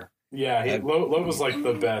Bounty Hunter. Yeah, Lobo's like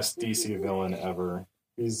the best DC villain ever.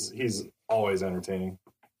 He's always entertaining.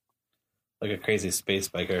 like a crazy space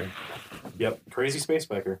biker. Yep, crazy space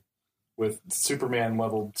biker with Superman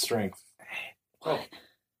leveled strength. Oh,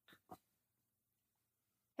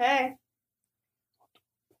 Hey.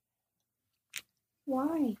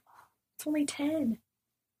 Why? It's only 10.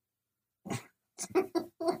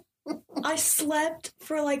 I slept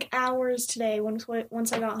for like hours today once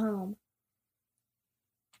I got home.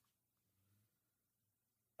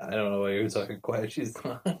 I don't know why you're talking quiet. She's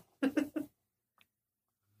not.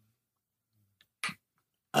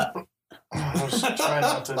 I was trying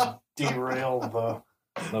not to derail the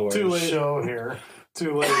No worries. Too late. show here.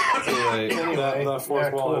 Too late. Anyway, that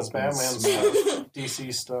fourth wall cool. has been Batman smashed. stuff,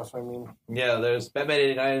 DC stuff. I mean, Yeah, there's Batman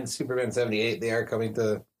 89 and Superman 78. They are coming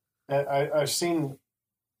to. I've seen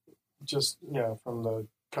just from the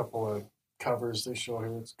couple of covers they show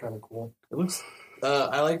here. It's kind of cool. It looks.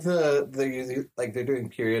 I like they're using they're doing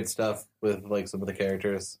period stuff with like some of the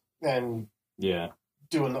characters. And Yeah.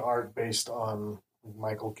 doing the art based on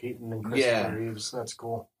Michael Keaton and Christopher Yeah. Reeves. That's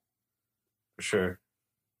cool. For sure.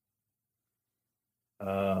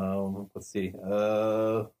 Let's see.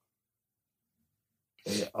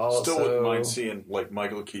 Also, still wouldn't mind seeing like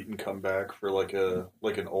Michael Keaton come back for like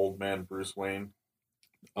an old man Bruce Wayne.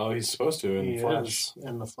 Oh, he's supposed to in He Flash. is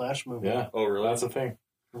in the Flash movie. Yeah. Oh, really? That's a thing.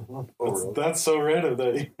 Mhm. Oh, really? That's so random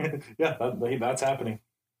that that's happening.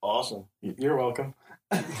 awesome. You're welcome.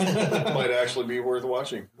 Might actually be worth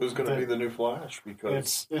watching. Who's going to be the new Flash?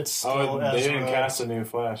 Because It's still They Ezra. didn't cast a new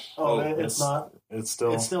Flash. It's not. It's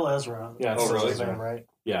still. It's still Ezra. Yeah, it's Oh, still really? Ezra. Name, right?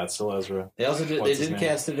 Yeah, it's still Ezra. They also did. What's They his did name?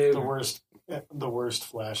 cast a The new. worst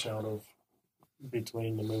Flash out of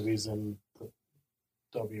between the movies and the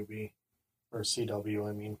WB or CW.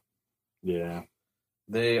 I mean, Yeah.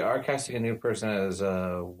 They are casting a new person as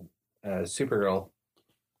Supergirl.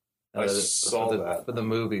 I saw for that. for the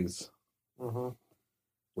movies. mhm.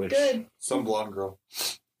 Which Good. some blonde girl.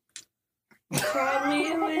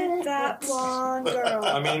 Probably with that blonde girl.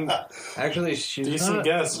 I mean, actually, she's decent not,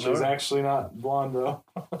 guess. She's no. actually not blonde though.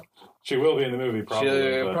 She will be in the movie probably.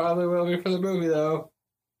 She but, probably will be for the movie though.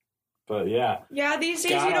 but yeah, Yeah, these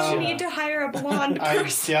days you Gotcha. don't need to hire a blonde I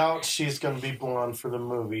person. doubt she's going to be blonde for the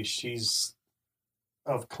movie. She's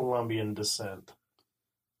of Colombian descent.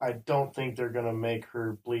 I don't think they're going to make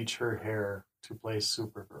her bleach her hair to play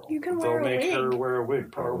Supergirl. You can they'll wear a make wig. her wear a wig. Or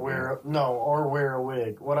Probably. wear a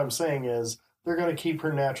wig. What I'm saying is they're going to keep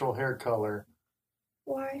her natural hair color.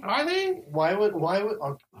 Why? Are they? Why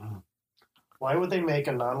would they make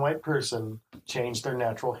a non-white person change their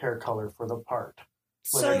natural hair color for the part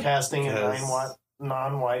when they're So casting a Because-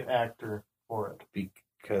 non-white actor for it?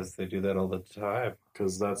 Because they do that all the time.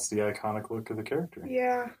 Because that's the iconic look of the character.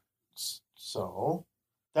 yeah. So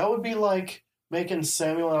that would be like making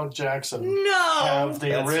Samuel L. Jackson No. have the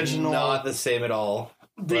That's original, not the same at all.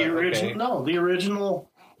 the but original, okay. no, the original.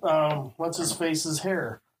 What's his face's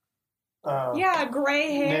hair? Yeah,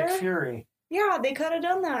 gray hair. Nick Fury. Yeah, they could have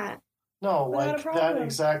done that. No, Without a like that problem.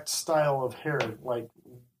 exact style of hair, like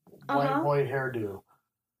white Uh-huh. boy hairdo.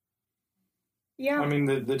 Yeah. I mean,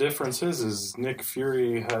 the difference is Nick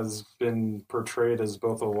Fury has been portrayed as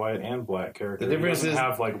both a white and black character. The difference he doesn't is-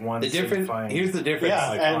 have like one The difference. signifying- Here's the difference.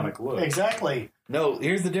 Yeah, iconic and look. exactly No,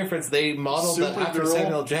 here's the difference. They modeled that after Supergirl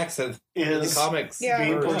Samuel Jackson in the is comics. Yeah.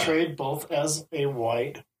 being Or- portrayed both as a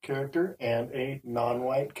white character and a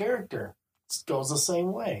non-white character. It goes the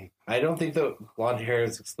same way. I don't think the blonde hair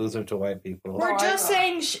is exclusive to white people. We're No, just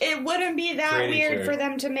saying it wouldn't be that Pretty weird sure. for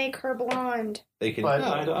them to make her blonde. They can. But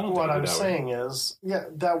No, I don't what think I'm that would- saying is, yeah,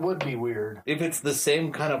 that would be weird. If it's the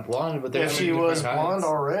same kind of blonde, but they're If she different was kinds. blonde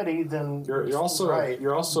already, then You're also right.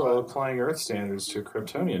 applying Earth standards to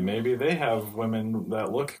Kryptonian. Maybe they have women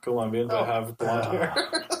that look Colombian but Oh. have blonde hair.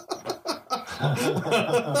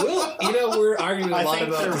 Well, we're arguing a I lot think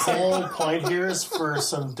about their this. whole point here is for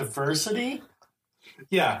some diversity.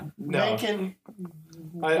 Yeah, no. Making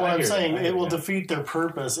I what I'm hear saying, you, I hear it will you. defeat their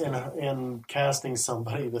purpose in casting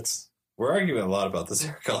somebody that's. We're arguing a lot about this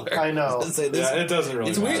hair color. I know. Say this, Yeah, it doesn't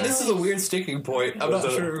really it's matter. weird. This is a weird sticking point. I'm It not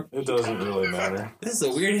does- sure. It doesn't really matter. This is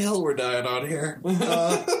a weird hill we're dying on here.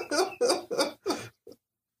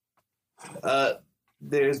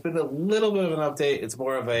 There's been a little bit of an update. It's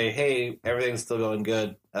more of a, hey, everything's still going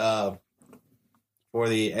good for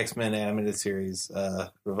the X-Men animated series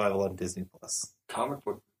revival on Disney+. Comic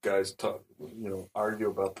book guys argue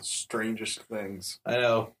about the strangest things. I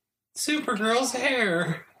know. Supergirl's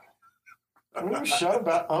hair. Ooh, shut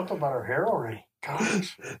up about her hair already.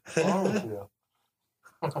 Gosh, what's wrong with you?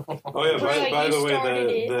 Oh yeah, Right, by you the way, started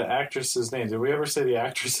it. the actress's name. Did we ever say the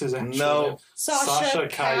actress's actual No. name? Sasha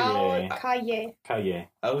Kaye. Kaye. Kaye.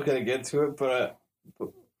 I was gonna get to it, but I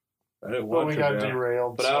didn't Well, want we to. got now.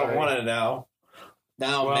 derailed. But I don't sorry. want it now.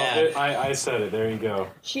 Now I'm Well, mad. I said it. There you go.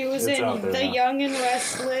 She was It's in out there The now. Young and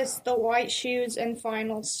Restless, The White Shoes, and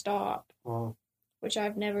Final Stop, Well, which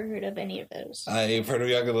I've never heard of any of those. I've heard of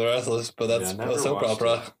Young and the Restless, but that's Yeah, never a soap watched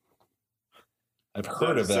opera. it. I've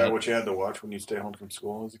heard Is of that that. what you had to watch when you stay home from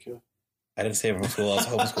school as a kid? I didn't stay from school. I was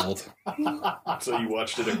homeschooled. So you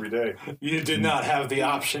watched it every day. You did not have the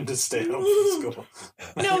option to stay home from school.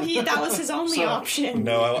 No, that was his only So- option.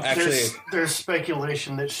 No, I actually. there's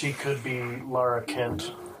speculation that she could be Lara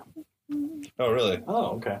Kent, Oh, really?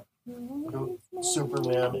 Oh, okay.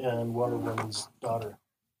 Superman and Wonder Woman's daughter.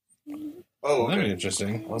 Oh, That'd be okay.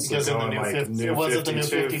 interesting. What's Because in the going, new like, 50 new was it the new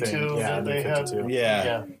 52 52 thing? Yeah, that new they had? 52.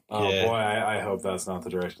 Yeah. Oh Yeah. boy, I hope that's not the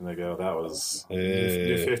direction they go. That was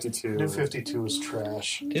new 52. New 52 is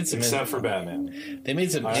trash. Did some Except for Batman. they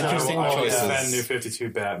made some I interesting will choices. defend New 52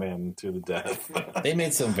 Batman to the death. They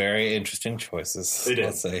made some very interesting choices. They did.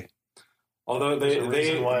 Let's say. Although There's they a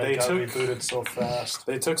reason why they it got took rebooted so fast.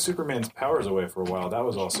 they took Superman's powers away for a while. That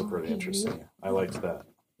was also pretty interesting. I liked that.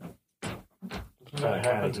 That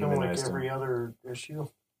happened to him like humanized him. every other issue.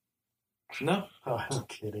 No. Oh, I'm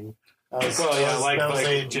kidding. That was, Well, yeah, that was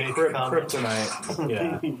a like Jake comment. Kryptonite.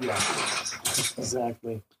 Yeah. Yeah.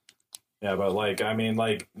 Exactly. Yeah, but I mean,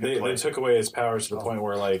 they took away his powers to the point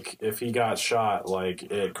where, if he got shot,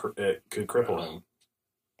 it could cripple him.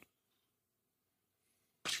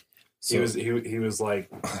 He was like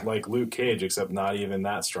Luke Cage, except not even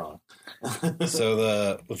that strong.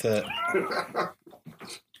 So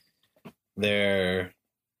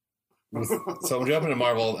I'm jumping to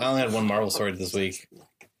Marvel. I only had one Marvel story this week.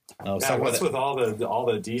 What's with all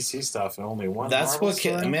the DC stuff and only one? That's Marvel what,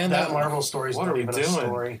 story? man. That Marvel story's what not are we even doing? a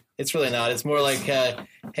story. It's really not. It's more like,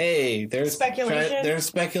 hey, there's Speculation? There's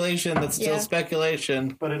speculation that's still Yeah.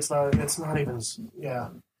 speculation. But it's not even. Yeah.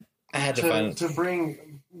 I had to find it. to bring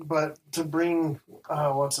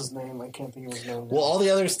what's his name? I can't think of his name. Well, all the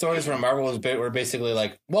other stories from Marvel were basically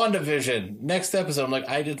like WandaVision, next episode. I'm like,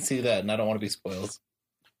 I didn't see that, and I don't want to be spoiled.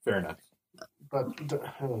 Fair enough. But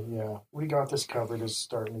yeah, we got this covered. Is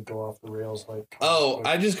starting to go off the rails.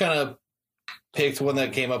 I just kind of picked one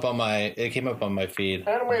that came up on my feed.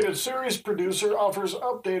 Animated series producer offers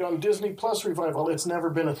update on Disney Plus revival. It's never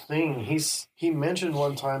been a thing. He mentioned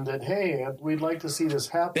one time that, hey, we'd like to see this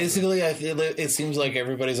happen. Basically, it seems like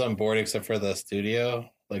everybody's on board except for the studio,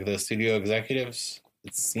 like the studio executives.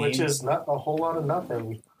 It seems. Which is not a whole lot of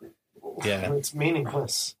nothing. Yeah. It's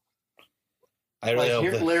meaningless. I really hope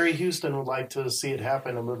that Larry Houston would like to see it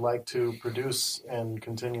happen and would like to produce and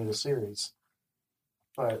continue the series.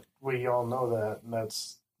 But we all know that, and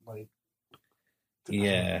that's like...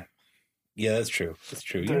 Yeah. Yeah, that's true. That's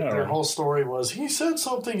true. Their whole story was, he said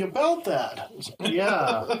something about that.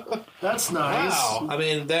 Yeah, that's nice. Wow. I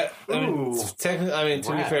mean, Ooh.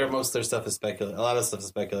 to be fair, most of their stuff is speculation. A lot of stuff is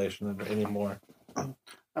speculation anymore.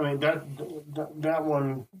 I mean, that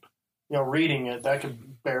one, reading it, that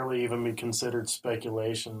could barely even be considered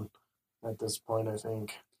speculation at this point, I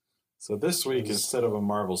think. So this week, instead of a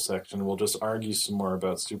Marvel section, we'll just argue some more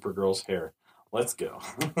about Supergirl's hair. Let's go.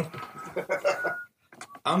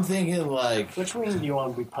 I'm thinking like... Which one do you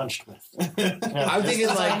want to be punched with? I'm thinking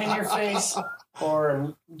like... in your face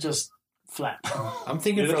or just flat? I'm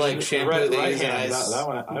thinking for like shampoo right these hand, guys. that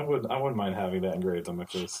one, I wouldn't mind having that engraved on my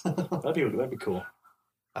face. That'd be cool.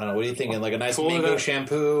 I don't know. What are you thinking? Like a nice Cool mango that-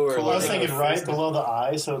 shampoo? Or I was like thinking right below the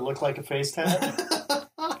eye so it looked like a face tat.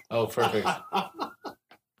 Oh, perfect.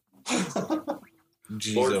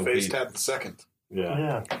 Jeez, Lord Face Pete. Tap the second. Yeah.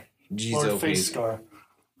 Yeah. Jeez, Or oh, face Pete. scar.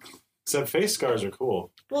 Except face scars are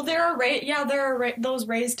cool. Well, there are those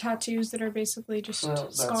raised tattoos that are basically just Well,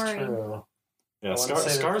 that's scarring. true. Yeah, I wouldn't say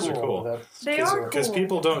they're scars are but cool. that's- They are Because cool.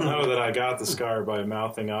 people don't know that I got the scar by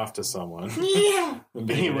mouthing off to someone. Yeah. And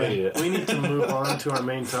being an Anyway, idiot. we need to move on to our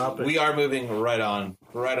main topic. We are moving right on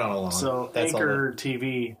along. So, That's all Anchor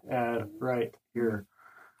TV ad right here.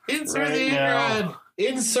 Insert right the now. ad.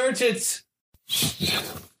 Insert it.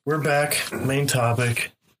 We're back. Main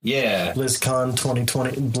topic. Yeah. BlizzCon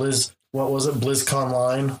 2020. What was it? BlizzCon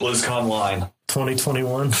Line BlizzCon Line.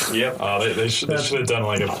 2021. Yep. They should have done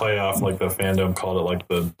like a playoff, like the fandom called it like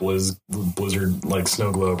the Blizzard like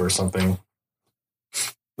Snow Globe or something.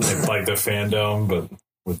 like the fandom, but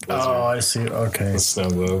with Blizzard. Oh, I see. Okay. The Snow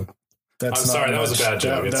Globe. That's I'm sorry, not that was a much. bad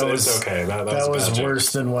joke. It's okay. That That was a was bad joke.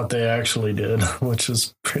 worse than what they actually did, which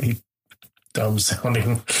is pretty dumb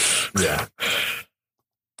sounding. Yeah.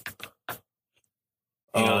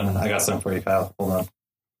 Hang on. I got something for you, Kyle. Hold on.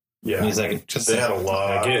 Give me Yeah. a second. Just They had a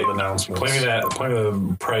lot Yeah, of announcements. Play me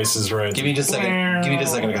the prices right. Give me just a second. Give me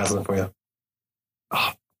just a second. I got something for you.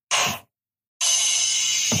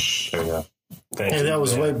 There we go. Thank Hey, you. that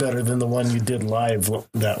was way better than the one you did live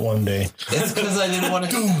that one day. It's because I didn't want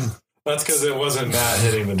to. That's because it wasn't Matt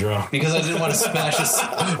hitting the drum. Because I didn't want to smash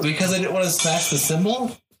because I didn't want to smash the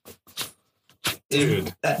cymbal.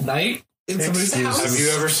 Dude. At night in somebody's Excuse house. Have you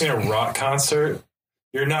ever seen a rock concert?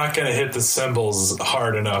 You're not going to hit the cymbals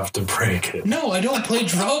hard enough to break it. No, I don't play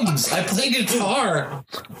drums. I play guitar.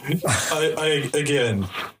 Again,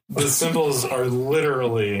 the cymbals are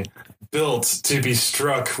literally built to be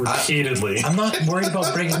struck repeatedly. I'm not worried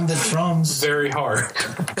about breaking the drums. Very hard.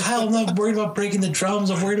 Kyle, I'm not worried about breaking the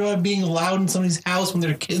drums. I'm worried about being loud in somebody's house when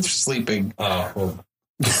their kids are sleeping. Oh, well.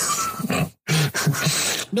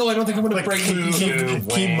 No, I don't think I'm going to break it.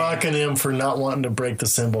 Keep mocking him for not wanting to break the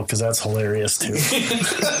cymbal because that's hilarious too.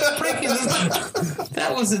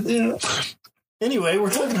 That was it. Anyway, we're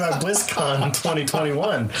talking about BlizzCon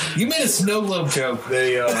 2021. You made a snow globe joke.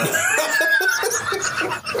 They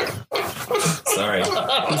Sorry.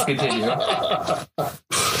 Please continue.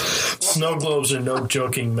 Snow globes are no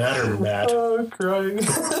joking matter, Matt. Oh, crying.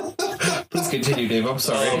 Please continue, Dave. I'm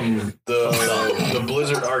sorry. the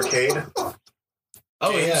Blizzard Arcade.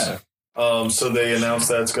 Oh, games. yeah. So they announced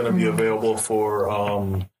that it's going to be available for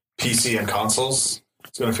PC and consoles.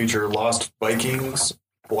 It's going to feature Lost Vikings,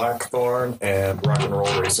 Blackthorn, and Rock and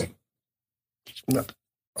Roll Racing.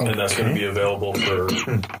 And that's going to be available for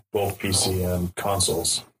both PC and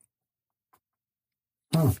consoles.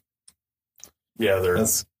 Hmm. Yeah, they're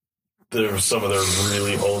That's They're some of their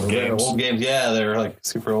really old games. Old games, yeah, they're like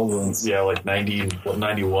super old ones. Yeah, like 91,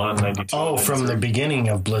 92. Oh, from the beginning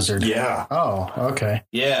of Blizzard. Yeah. Oh, okay.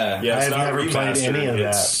 Yeah. Yeah, it's I've not never played remastered, any of that.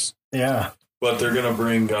 it's- Yeah. But they're going to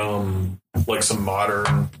bring like some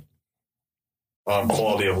modern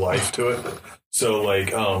quality of life to it. So like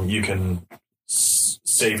you can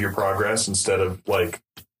save your progress instead of like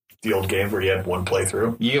the old game where you had one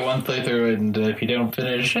playthrough. You get one playthrough, and if you don't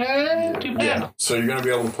finish, too bad. Yeah. So you're going to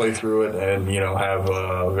be able to play through it and, have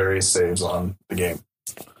various saves on the game.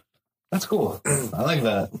 That's cool. I like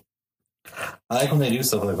that. I like when they do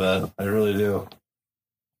stuff like that. I really do.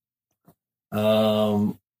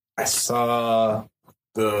 I saw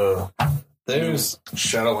there's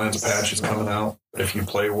Shadowlands patch is coming out if you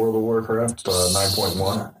play World of Warcraft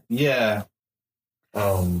 9.1. Yeah.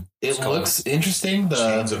 It looks interesting.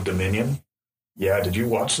 Chains of Dominion. Yeah, did you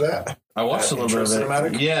watch that? I watched a little bit of it.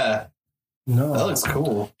 Cinematic? Yeah, No. that looks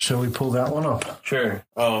cool. Shall we pull that one up? Sure.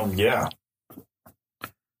 Yeah.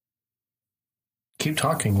 Keep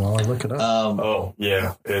talking while I look it up. Oh,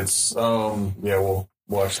 yeah. It's yeah, we'll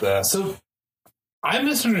watch that. So I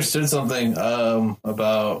misunderstood something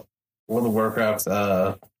about World of Warcraft.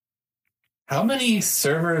 How many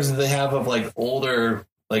servers do they have of like older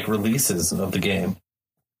like releases of the game?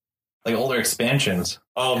 Like older expansions?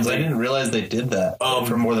 Because I didn't realize they did that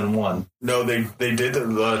for more than one. No, they did.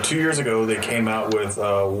 2 years ago, they came out with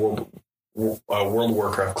World of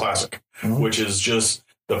Warcraft Classic, which is just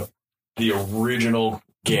the original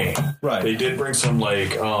game. Right. They did bring some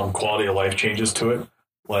like quality of life changes to it,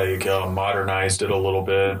 like modernized it a little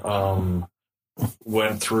bit.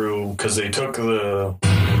 Went through because they took the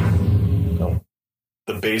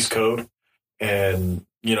base code and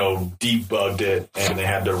debugged it, and they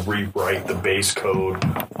had to rewrite the base code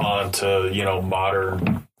onto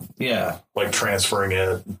modern, like transferring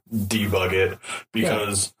it, debug it,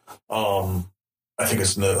 because I think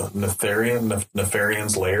it's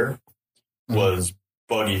Nefarian's Lair was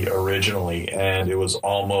buggy originally, and it was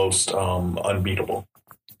almost unbeatable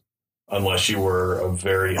unless you were a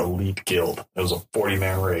very elite guild. It was a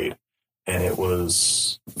 40-man raid, and it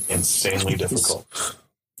was insanely difficult.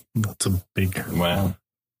 That's a big... Wow.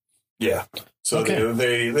 Yeah. So Okay.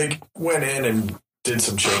 they went in and did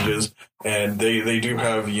some changes, and they do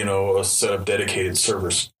have, a set of dedicated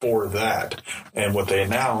servers for that. And what they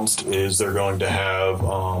announced is they're going to have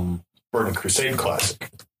Burning Crusade Classic,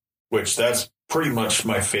 which that's pretty much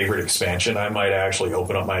my favorite expansion. I might actually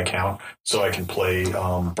open up my account so I can play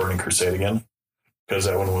Burning Crusade again, because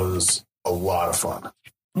that one was a lot of fun.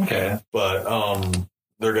 Okay. But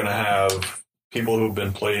they're going to have people who've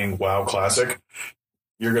been playing WoW Classic.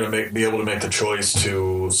 You're going to be able to make the choice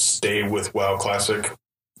to stay with WoW Classic,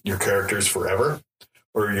 your characters forever,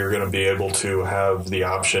 or you're going to be able to have the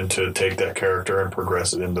option to take that character and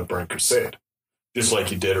progress it into Burning Crusade, just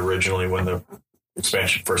like you did originally when the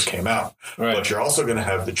expansion first came out. Right. But you're also going to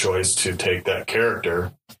have the choice to take that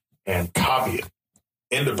character and copy it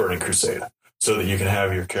into Burning Crusade so that you can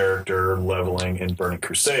have your character leveling in Burning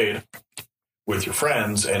Crusade with your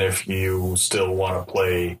friends. And if you still want to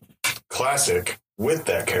play Classic with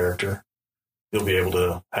that character, you'll be able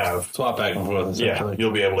to have Swap back and forth, essentially.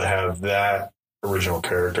 you'll be able to have that original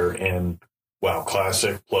character in WoW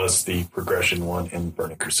Classic plus the progression one in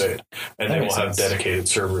Burning Crusade, and That they will makes have sense. dedicated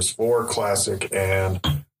servers for Classic and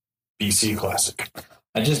BC Classic.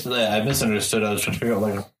 I misunderstood. I was trying to figure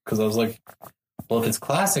out, because I was like, well, if it's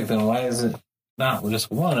Classic, then why is it not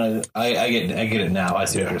just one? I get it now. I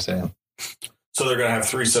see what you're saying. So they're going to have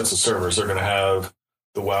 3 sets of servers. They're going to have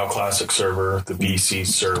the WoW Classic server, the BC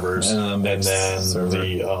servers, And and then server.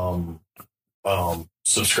 the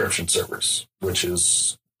subscription servers, which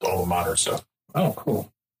is all the modern stuff. Oh,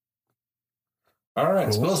 cool. All right.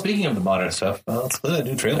 Cool. Well, speaking of the modern stuff, let's play that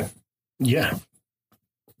new trailer. Yeah.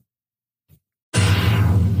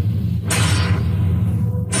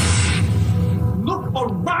 Look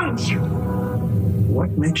around you. What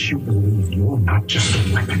makes you believe you're not just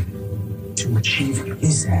a weapon to achieve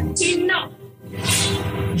his ends? Enough!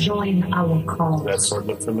 Join our cause. Does that sword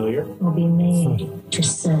look familiar? Will be made to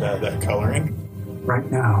serve. That coloring? Right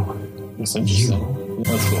now, That's interesting.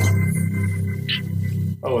 That's cool.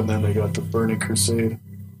 Oh, and then they got the Burning Crusade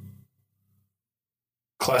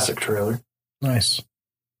Classic trailer. Nice.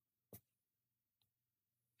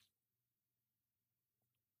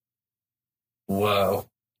 Wow.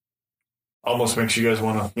 Almost makes you guys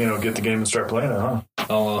want to, get the game and start playing it, huh?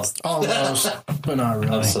 Almost. Almost, but not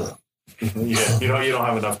really. Absolutely. Yeah, you don't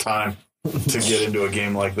have enough time to get into a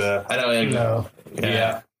game like that. I know. No.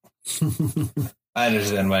 Yeah. I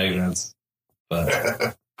understand my ignorance,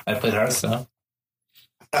 but I played Hearthstone.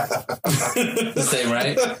 The same,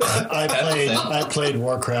 right? I played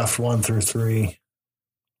Warcraft 1 through 3.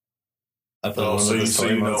 I played Oh, one so of the you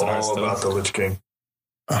story know modes in all Hearthstone. about the Lich King.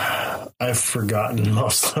 I've forgotten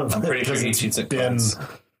most of it. I'm pretty sure he It's cheats at been. cards.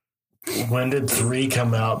 When did 3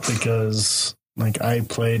 come out? Because I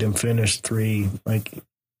played and finished 3 3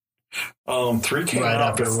 came Right out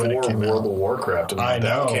after before when it came World out. of Warcraft, and I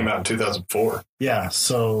that know. came out in 2004. yeah.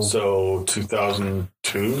 So So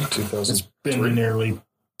 2002, it's 2003. been nearly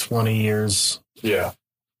 20 years. Yeah.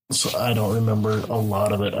 So I don't remember a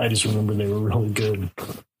lot of it. I just remember they were really good.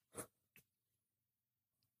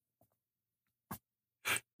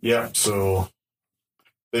 Yeah, so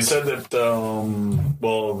they said that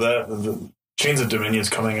the Chains of Dominion is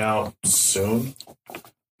coming out soon,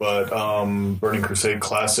 but Burning Crusade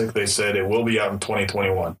Classic, they said it will be out in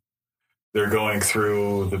 2021. They're going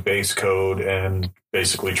through the base code and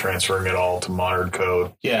basically transferring it all to modern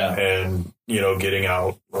code, Yeah. and getting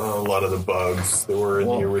out a lot of the bugs that were in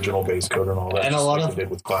the original base code and all that, and a just lot like of- they did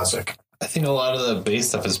with Classic. I think a lot of the base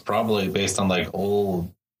stuff is probably based on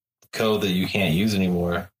old code that you can't use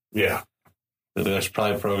anymore. Yeah, There's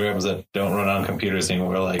probably programs that don't run on computers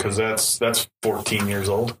anymore, because that's 14 years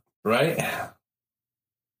old. right?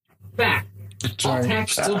 Back. Sorry.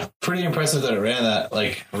 Text. Still pretty impressive that it ran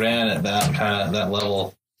at that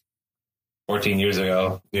level 14 years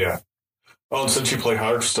ago. Yeah. Oh, and since you play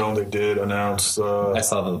Hearthstone, they did announce I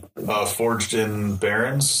saw the Forged in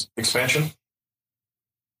Barrens expansion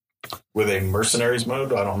with a mercenaries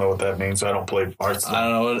mode. I don't know what that means. I don't play Hearthstone. I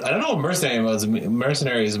don't know what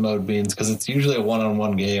mercenaries mode means, because it's usually a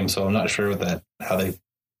one-on-one game, so I'm not sure how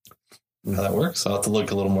that works. I'll have to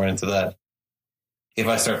look a little more into that if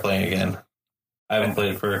I start playing again. I haven't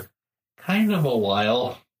played for kind of a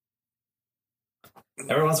while.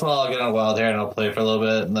 Every once in a while I'll get on Wild Hair and I'll play for a little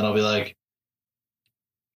bit, and then I'll be like,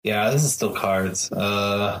 yeah, this is still cards.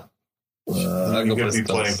 I'll You're go going play to be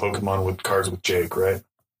playing something else. Pokemon with cards with Jake, right?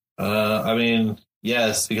 I mean,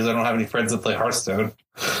 yes, because I don't have any friends that play Hearthstone.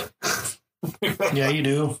 Yeah, you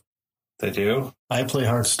do. They do? I play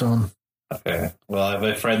Hearthstone. Okay. Well, I have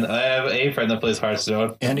a friend that plays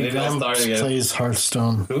Hearthstone. Andy Maybe I'll Grimes start again. plays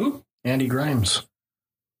Hearthstone. Who? Andy Grimes.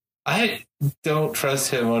 I don't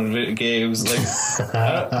trust him on games. Like,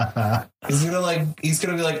 he's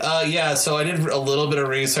gonna be like, yeah. So I did a little bit of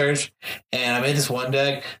research, and I made this one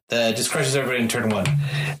deck that just crushes everybody in turn 1.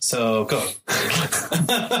 So go.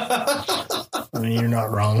 I mean, you're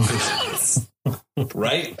not wrong.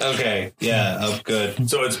 Right? Okay. Yeah. Oh, good.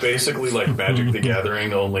 So it's basically like Magic the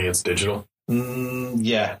Gathering, only it's digital.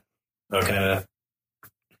 Yeah. Okay.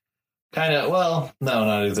 Kind of. Well, no,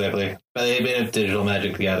 not exactly. But they made it digital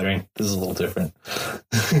Magic the Gathering. This is a little different,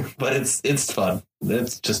 but it's fun.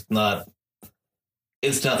 It's just not.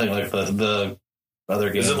 It's nothing like the other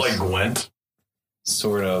games. Is it like Gwent?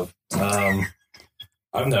 Sort of.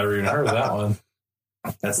 I've never even heard of that one.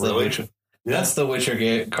 That's Really? the Witcher. That's the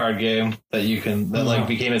Witcher card game that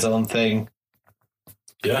became its own thing.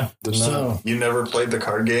 Yeah. Didn't know. So, You never played the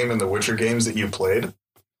card game in the Witcher games that you played?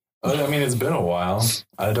 I mean, it's been a while.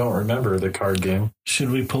 I don't remember the card game. should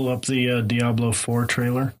we pull up the Diablo 4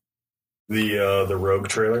 trailer? The Rogue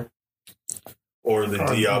trailer? Or the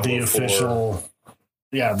Or Diablo the 4? official.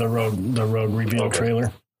 Yeah, the road reveal Okay.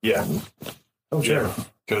 trailer. Yeah. Oh, Yeah.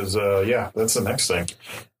 Because, that's the next thing.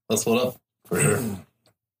 Let's pull it up for sure.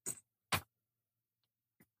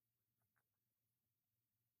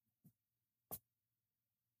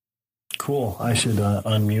 Cool. I should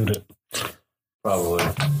unmute it. Probably.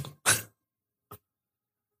 It's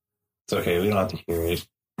okay. We don't have to hear it.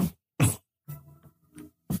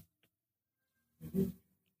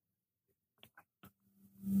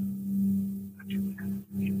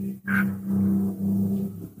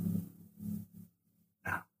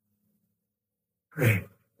 Great.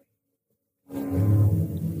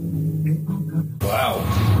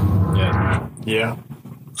 Wow. Yeah. Yeah.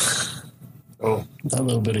 Oh, A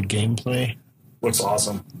little bit of gameplay. looks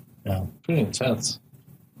awesome. Yeah. Pretty intense.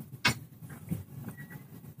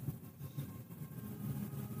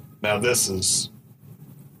 Now this is...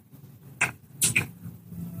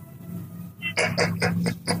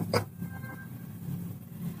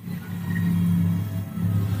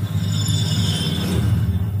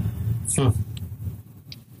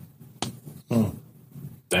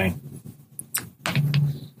 Dang.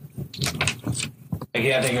 I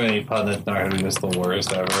can't think of any pun that's not going to be just the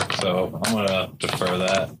worst ever, so I'm going to defer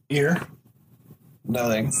that. Here. No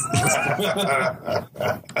thanks.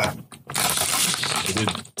 They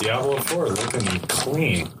did Diablo 4 looking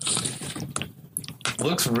clean.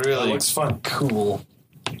 Looks That really looks fun. cool.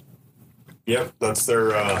 Yep, that's their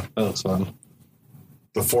That looks fun.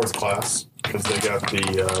 the 4th class. because they got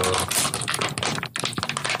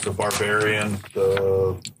the barbarian,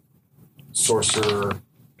 the sorcerer,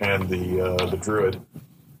 and the druid.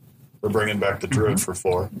 They're bringing back the druid for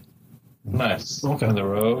 4. Nice. Okay. On the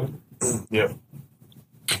road. Yep.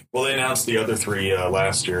 Well, they announced the other 3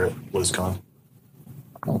 last year at BlizzCon.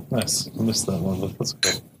 Oh, nice. I missed that one, but that's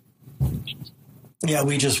okay. Yeah,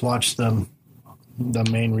 we just watched the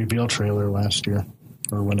main reveal trailer last year,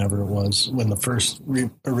 or whenever it was, when the first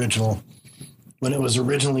when it was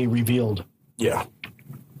originally revealed. Yeah.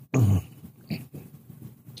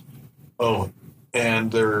 Oh,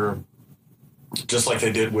 and they're just like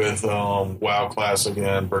they did with WoW Classic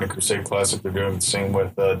and Burning Crusade Classic. They're doing the same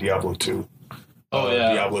with Diablo 2. Oh,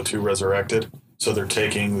 yeah. Diablo 2 Resurrected. So they're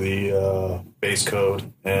taking the base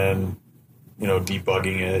code and,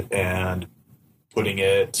 debugging it and putting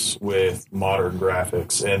it with modern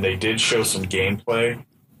graphics. And they did show some gameplay.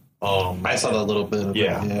 I saw that little bit of it.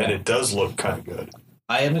 And it does look kind of good.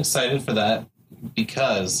 I am excited for that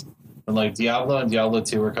because when like Diablo and Diablo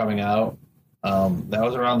 2 were coming out, that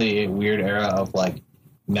was around the weird era of like,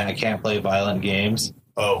 man, I can't play violent games.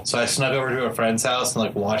 Oh. So I snuck over to a friend's house and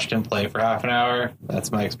like watched him play for half an hour.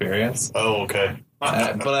 That's my experience. Oh, okay.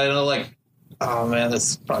 But I know like, oh man,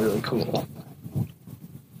 this is probably really cool.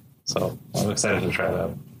 So I'm excited to try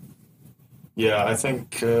that. Yeah, I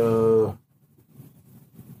think I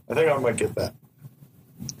might get that.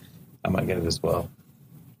 I might get it as well.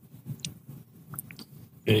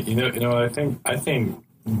 I think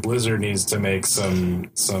Blizzard needs to make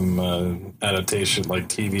some adaptation, like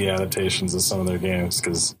TV adaptations of some of their games,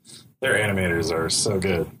 because their animators are so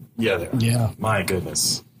good. Yeah, they are. Yeah. My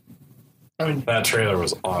goodness. I mean, That trailer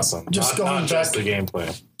was awesome. Just not going just back- the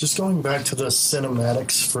gameplay. just going back to the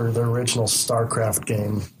cinematics for the original StarCraft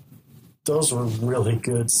game, those were really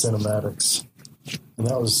good cinematics. And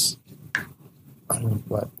that was,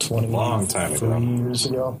 20 Long time ago. years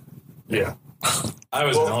ago? Yeah. I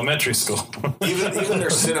was in elementary school. Even their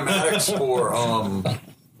cinematics for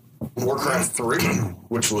Warcraft 3,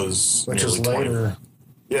 which was Which nearly is 20. later.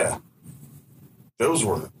 Yeah. Those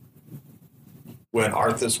were when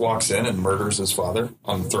Arthas walks in and murders his father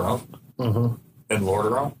on the throne Mm-hmm. in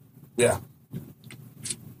Lordaeron. Yeah.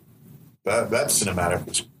 That cinematic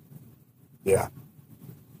was, yeah.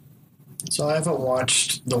 So I haven't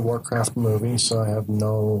watched the Warcraft movie, so I have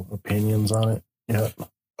no opinions on it yet.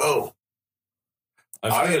 Oh,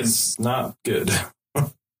 I think it's not good.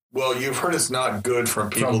 well, you've heard it's not good from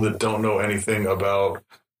people that don't know anything about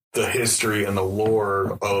the history and the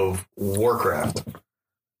lore of Warcraft.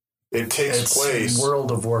 It takes It's place.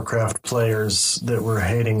 World of Warcraft players that were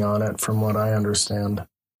hating on it, from what I understand.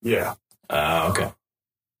 Yeah. Okay.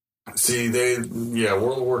 See,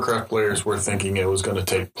 World of Warcraft players were thinking it was going to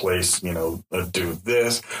take place, do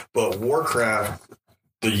this. But Warcraft,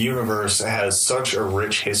 the universe has such a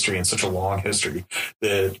rich history and such a long history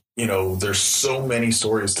that, there's so many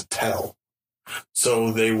stories to tell.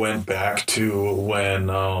 So they went back to when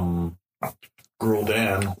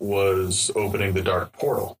Gul'dan was opening the Dark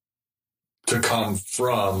Portal to come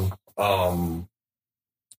from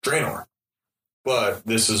Draenor. But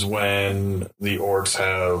this is when the orcs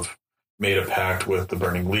have made a pact with the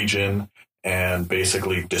Burning Legion and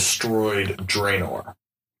basically destroyed Draenor.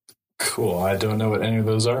 Cool. I don't know what any of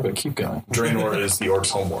those are, but keep going. Draenor is the orcs'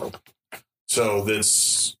 homeworld. So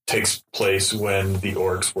this takes place when the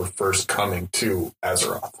orcs were first coming to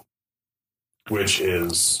Azeroth, which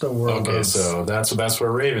is The world Okay, of so that's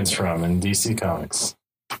where Raven's from in DC Comics,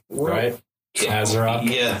 right? Azeroth.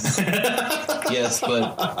 Yes. Yes,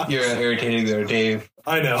 but you're irritating there, Dave.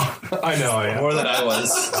 I know. I am. More than I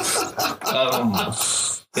was.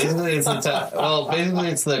 Basically, it's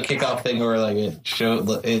the kickoff thing where like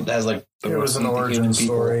it has like it was an the origin human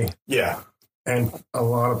people. story. Yeah. And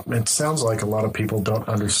it sounds like a lot of people don't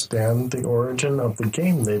understand the origin of the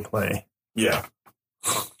game they play. Yeah.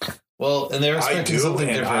 Well, and they're I expecting do, something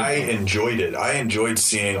and different. I enjoyed it. I enjoyed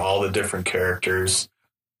seeing all the different characters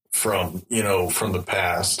from the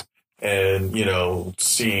past and,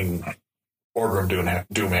 seeing Orgrim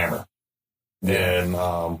Doomhammer and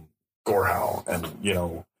Gorehowl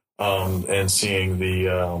and, and seeing the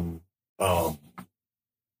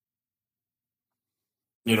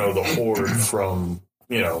the horde from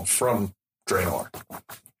Draenor.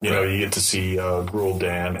 You get to see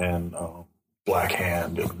Gul'dan and Black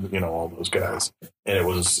Hand and all those guys, and it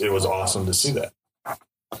was awesome to see that.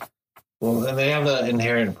 Well, and they have the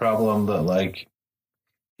inherent problem that like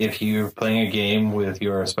if you're playing a game with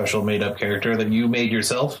your special made up character that you made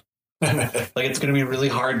yourself, like it's going to be really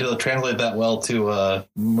hard to translate that well to a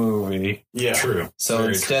movie. Yeah, True. So Very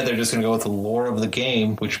instead, they're just going to go with the lore of the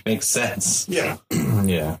game, which makes sense. yeah.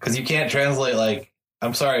 Yeah. Because you can't translate, like,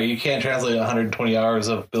 I'm sorry, you can't translate 120 hours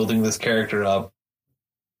of building this character up.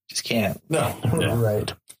 Just can't. No. Yeah.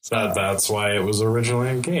 Right. So that's why it was originally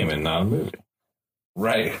a game and not a movie.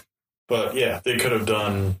 Right. But yeah, they could have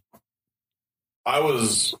done. I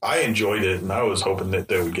enjoyed it, and I was hoping that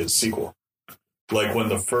they would get a sequel. Like when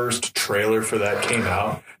the first trailer for that came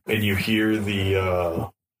out, and you hear the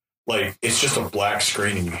like it's just a black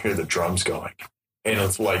screen, and you hear the drums going, and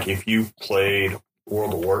it's like if you played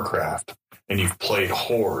World of Warcraft and you've played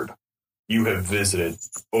Horde, you have visited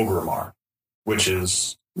Orgrimmar, which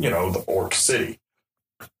is the Orc city.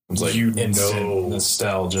 It's like instant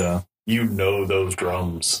nostalgia. You know those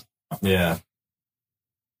drums. Yeah.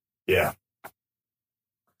 Yeah.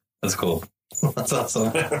 That's cool. That's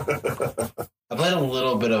awesome. I played a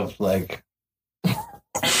little bit of like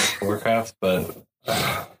Warcraft, but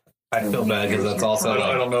I feel bad because that's also.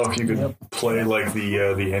 I don't know if you could play like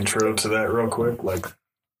the intro to that real quick, like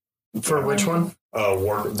For which one?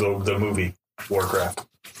 the movie Warcraft.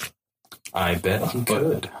 I bet you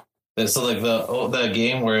could. So like the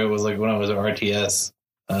game where it was like when I was at RTS,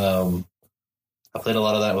 I played a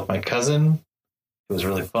lot of that with my cousin. It was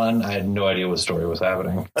really fun. I had no idea what story was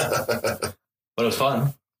happening, but it was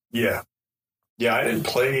fun. Yeah, I didn't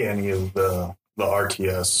play any of the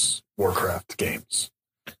RTS Warcraft games.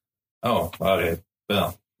 Oh, okay.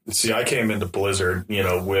 Well, See, I came into Blizzard,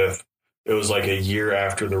 with it was like a year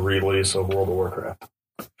after the release of World of Warcraft.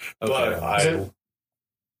 okay.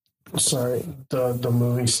 But Sorry, the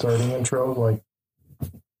movie starting intro, like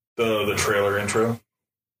the trailer intro.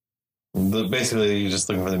 Basically, you're just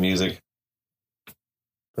looking for the music.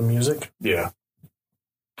 the music. Yeah.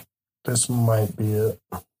 This might be it.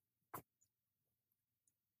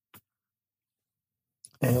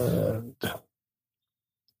 And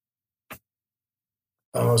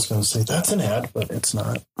I was going to say that's an ad, but it's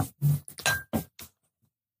not.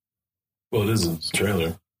 Well, it is a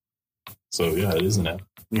trailer. So, yeah, it is an ad.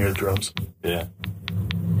 You hear the drums? Yeah.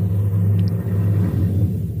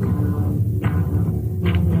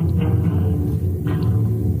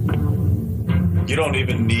 You don't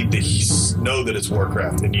even need to know that it's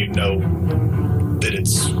Warcraft, and you know that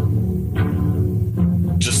it's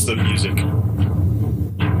just the music.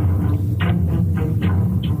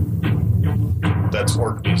 That's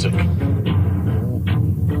orc music.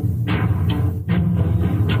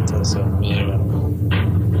 That's so familiar.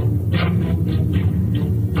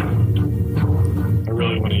 I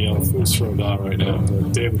really want to yell Foods from Dawn right now,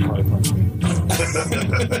 but Dave would probably punch me.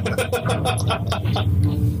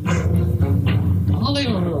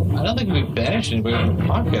 I don't think we've banished anybody on the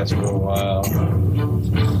podcast for a while.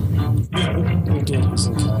 We did use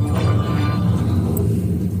some time.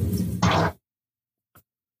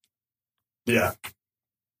 Yeah.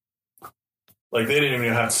 Like, they didn't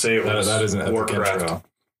even have to say it was That isn't epic Warcraft. intro.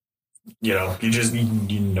 You just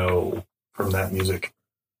you know from that music.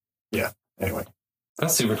 Yeah. Anyway.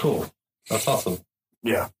 That's super cool. That's awesome.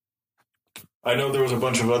 Yeah. I know there was a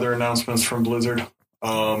bunch of other announcements from Blizzard,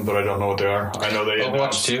 but I don't know what they are. I know they Overwatch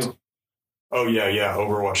announced 2. Oh yeah,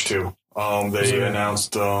 Overwatch 2. They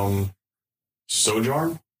announced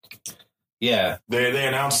Sojourn. Yeah. They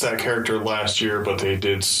announced that character last year, but they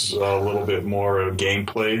did a little bit more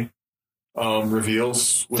gameplay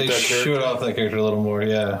reveals with They that character. showed off that character a little more,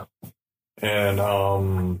 yeah.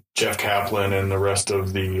 And Jeff Kaplan and the rest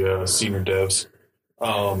of the senior devs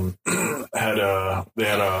had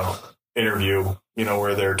a interview,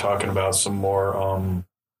 where they're talking about some more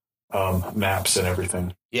maps and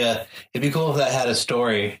everything. Yeah, it'd be cool if that had a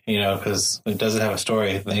story, because it doesn't have a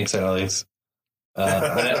story. Thanks, Alice.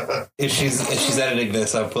 If she's editing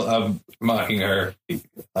this, I'm mocking her,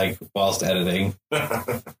 like, whilst editing.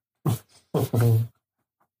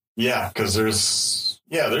 Yeah, because there's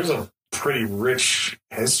a pretty rich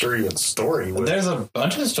history and story. There's a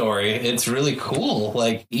bunch of story. It's really cool.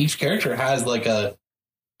 Like, each character has, like, a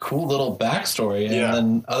cool little backstory, and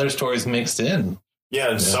then other stories mixed in.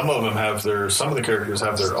 Yeah, and some of the characters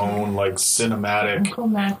have their own, like, cinematic. Uncle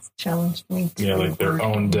Max challenged me to Yeah, like their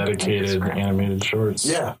own dedicated animated shorts.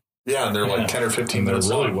 Yeah, and they're like 10 or 15 And they're minutes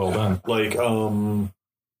really long. well done. Like, a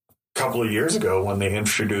couple of years ago when they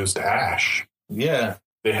introduced Ash, Yeah.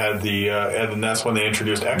 they had and then that's when they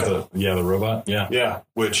introduced Echo. The robot. Yeah. Yeah,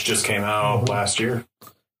 which just came out last year.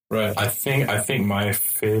 Right. I think my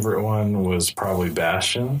favorite one was probably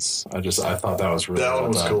Bastion's. I thought that was really That one well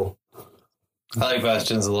was done. cool. I like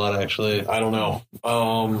Bastions a lot, actually. I don't know.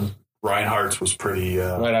 Reinhardt's was pretty.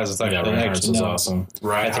 Right, I was just like, Yeah, Reinhardt's was awesome.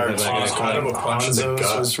 Reinhardt's I think was kind of a punch in the Hanzo's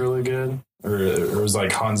gut. was really good. Or it was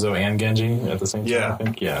like Hanzo and Genji at the same time, Yeah. I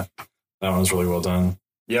think. Yeah. That one was really well done.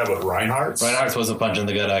 Yeah, but Reinhardt's was a punch in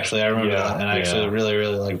the gut, actually. I remember Yeah, that, and I actually really,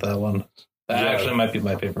 really like that one. That Yeah. actually might be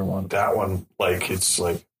my favorite one. that one, like, it's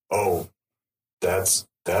like, oh, that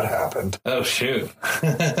happened. Oh, shoot.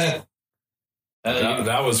 That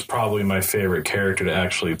was probably my favorite character to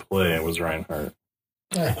actually play. Was Reinhardt.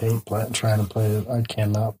 I hate trying to play it. I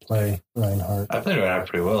cannot play Reinhardt. I played Reinhardt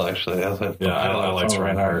pretty well, actually. Yeah, I liked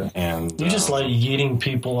Reinhardt, and You just like yeeting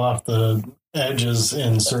people off the edges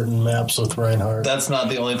in certain maps with Reinhardt. That's not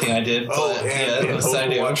the only thing I did. Oh, but and in yes, I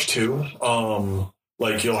do. Overwatch 2,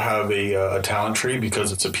 like you'll have a talent tree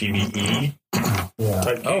because it's a PvE Yeah.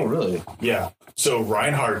 type Oh, game. really? Yeah. So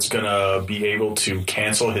Reinhardt's gonna be able to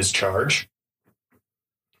cancel his charge,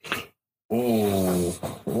 Ooh.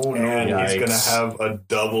 Ooh, and he's Yikes. gonna have a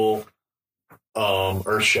double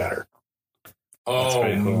Earth Shatter. oh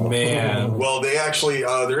pretty cool. man, Well, they actually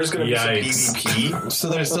there is gonna be Yikes. some PvP. So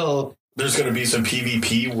there's still... There's going to be some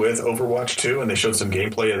PvP with Overwatch 2, and they showed some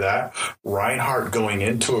gameplay of that. Reinhardt going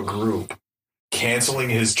into a group, canceling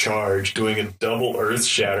his charge, doing a double Earth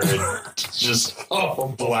Shatter, and just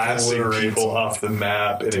blasting obliterates people them. off the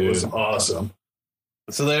map, and it was awesome.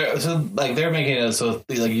 So they're making it so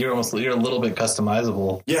like you're a little bit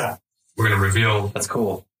customizable. Yeah. We're going to reveal That's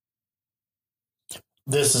cool.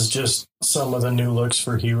 This is just some of the new looks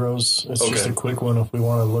for heroes. It's just Okay. a quick one if we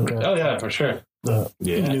want to look at Oh yeah, for sure. the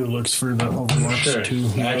Yeah. new looks for the Overwatch Sure. 2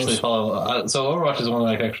 I actually heroes. follow. So Overwatch is one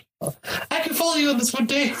that I can follow you on this one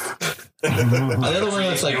day. The other one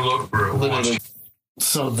that's like you look for literally.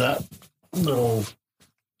 So that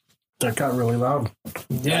got really loud.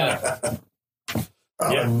 Yeah,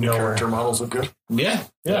 Yeah, new nowhere. character models look good. yeah,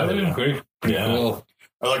 Yeah, they're yeah. great. Yeah. Cool.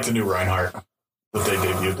 I like the new Reinhardt that they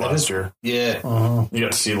debuted last year. Yeah, Uh-huh. You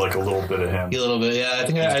got to see like a little bit of him. a little bit. Yeah, I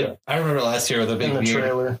think I remember last year with a big In the beard.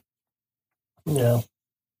 trailer. Yeah.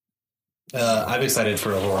 I'm excited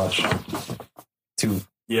for Overwatch 2.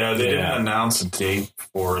 Yeah, they Yeah. didn't announce a date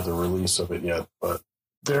for the release of it yet, but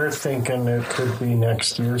They're thinking it could be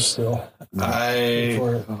next year still. I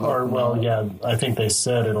I think they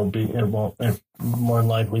said it more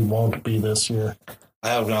likely won't be this year.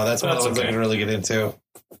 don't know. That's one of That's the ones I okay. can really get into.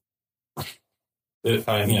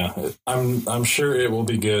 I'm sure it will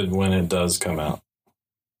be good when it does come out.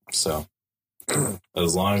 So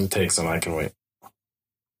as long as it takes them, I can wait.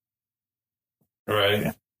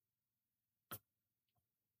 Right.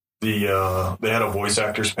 they had a voice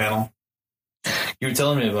actors panel. You were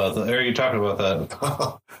telling me about that, or you talking about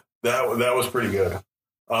that? that was pretty good.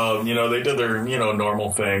 They did their,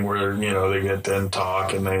 normal thing where, they get to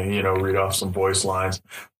talk and they, read off some voice lines.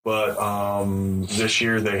 But this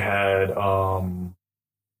year they had Darren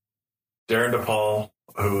DePaul,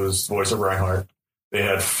 who's voice of Reinhardt. They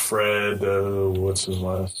had Fred, what's his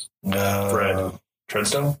last? Fred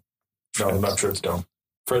Treadstone? No, not Treadstone.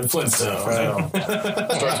 Fred Flintstone. Starts with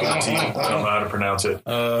a T. I don't know how to pronounce it.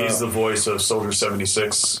 He's the voice of Soldier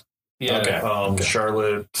 76. Yeah. Okay.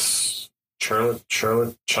 Charlotte Chung,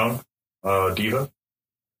 Diva.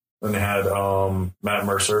 Then they had Matt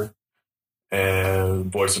Mercer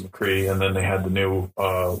and voice of McCree, and then they had the new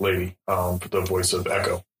lady, the voice of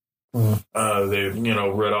Echo. They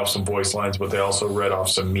read off some voice lines, but they also read off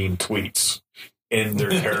some mean tweets in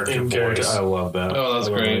their character In character, voice. I love that. Oh, that's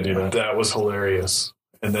I love when great. they do that. That was hilarious.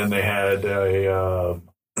 And then they had an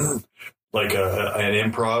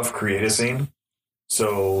improv create a scene.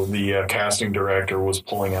 So the casting director was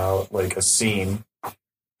pulling out like a scene,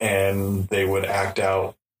 and they would act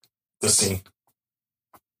out the scene.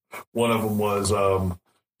 One of them was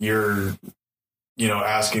you're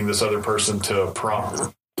asking this other person to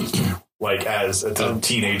prompt like as a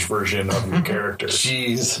teenage version of your character.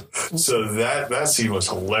 Jeez. So that scene was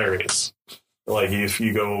hilarious. Like if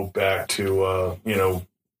you go back to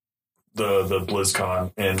the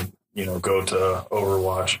BlizzCon and go to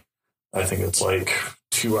Overwatch, I think it's like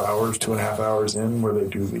 2.5 hours in where they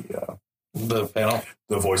do The panel.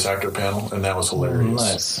 the voice actor panel, and that was hilarious.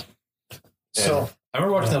 Nice. So I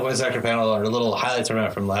remember watching the voice actor panel or little highlights from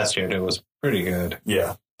it from last year, and it was pretty good.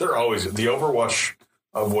 Yeah, they're always the Overwatch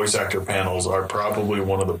voice actor panels are probably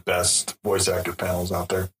one of the best voice actor panels out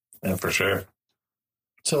there. Yeah, for sure.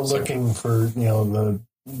 So looking for, the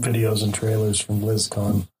videos and trailers from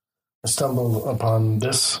BlizzCon, I stumbled upon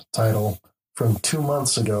this title from 2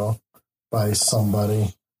 months ago by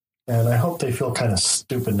somebody, and I hope they feel kind of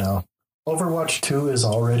stupid now. Overwatch 2 is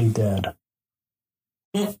already dead.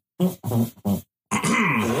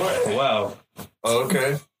 Wow.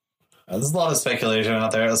 Okay. There's a lot of speculation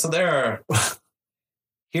out there. So there are...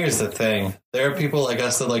 Here's the thing. There are people like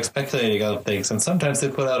us that like speculating on things, and sometimes they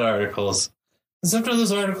put out articles. And sometimes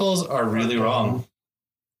those articles are really wrong.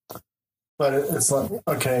 But it's like,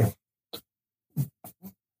 okay,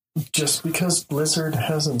 Just because Blizzard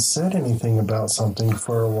hasn't said anything about something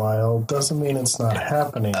for a while doesn't mean it's not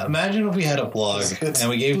happening. Imagine if we had a blog It's and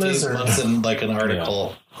we gave Dave Blizzard. Munson like an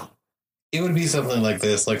article. It would be something like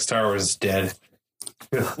this, like Star Wars is dead.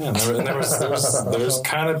 Yeah, there's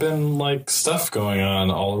kind of been like stuff going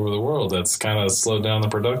on all over the world that's kind of slowed down the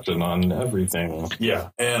production on everything. Yeah,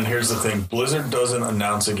 and here's the thing: Blizzard doesn't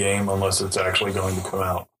announce a game unless it's actually going to come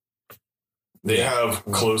out. They have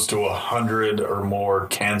close to 100 or more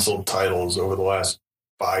canceled titles over the last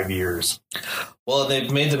 5 years. Well,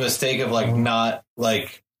 they've made the mistake of like not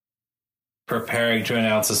like preparing to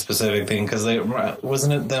announce a specific thing because they was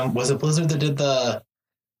it Blizzard that did the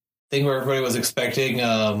thing where everybody was expecting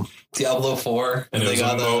Diablo 4 And it they was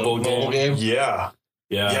got a the mobile game? Yeah,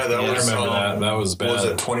 Yeah, that I was, remember that. That was bad. was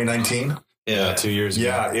it 2019? Yeah, 2 years ago.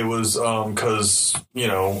 Yeah, it was because,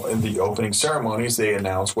 in the opening ceremonies, they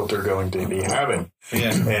announced what they're going to be having.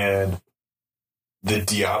 yeah. And the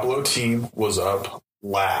Diablo team was up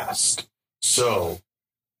last. So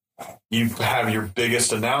you have your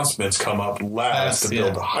biggest announcements come up last to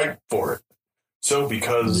build the hype for it. So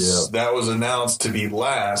because that was announced to be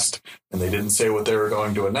last and they didn't say what they were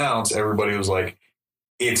going to announce, everybody was like,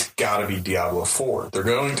 it's got to be Diablo 4. They're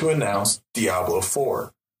going to announce Diablo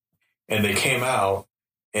 4. And they came out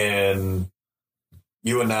and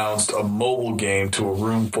you announced a mobile game to a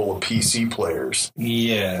room full of PC players.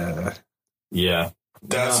 Yeah. Yeah.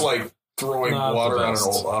 That's like throwing not water the on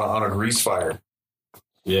best. on a grease fire.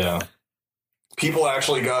 Yeah. People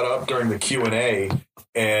actually got up during the Q&A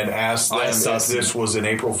and asked them I saw if this was an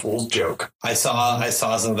April Fool's joke. I saw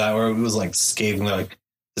some of that where it was like scathing, like,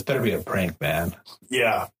 this better be a prank, man.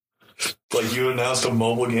 Yeah. Like you announced a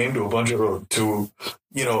mobile game to a bunch of, a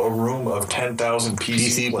room of 10,000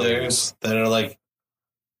 PC players that are like,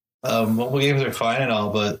 mobile games are fine and all,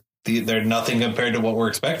 but they're nothing compared to what we're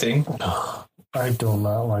expecting. I do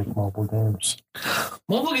not like mobile games.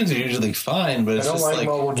 Mobile games are usually fine, but I it's don't just like like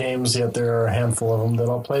mobile games, yet there are a handful of them that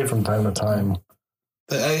I'll play from time to time.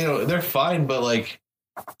 they're fine, but like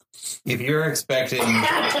if you're expecting,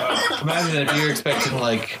 imagine if you're expecting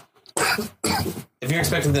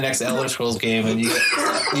the next Elder Scrolls game and you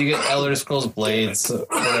get Elder Scrolls Blades,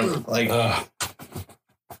 whatever, like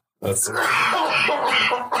That's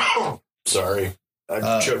Sorry.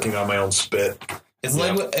 I'm choking on my own spit. it's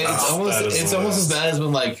like it's almost as bad as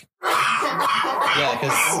when like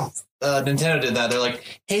because Nintendo did that. They're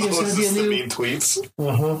like, hey, there's going to be a new mean tweets.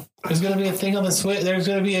 there's going to be a thing on the Switch. There's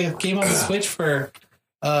going to be a game on the Switch for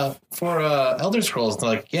Elder Scrolls. They're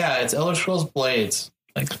like, yeah, it's Elder Scrolls Blades.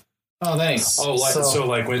 Like, oh, thanks. Oh, so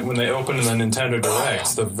like when they opened the Nintendo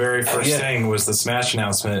Direct, the very first thing was the Smash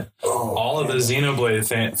announcement. All of the Xenoblade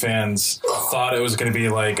fans thought it was going to be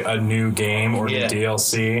like a new game or the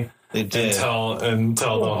DLC. They did.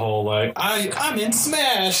 Until the whole like I'm in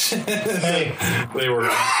Smash. They were.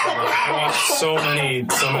 I watched so many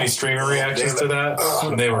streamer reactions to that,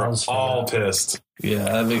 and they were all pissed. Yeah,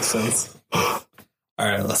 that makes sense. All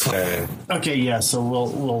right, let's play. Okay, yeah, so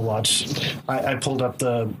we'll watch. I pulled up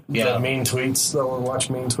the main tweets, the Watch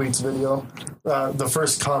Main Tweets video. The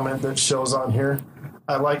first comment that shows on here,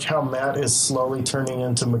 I like how Matt is slowly turning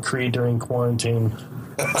into McCree during quarantine.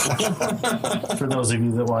 For those of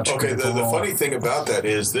you that watch. Okay, the funny thing about that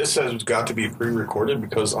is this has got to be pre-recorded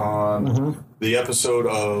because on the episode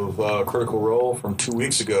of Critical Role from 2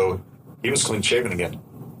 weeks ago, he was clean-shaven again.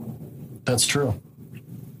 That's true.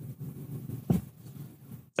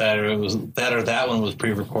 That one was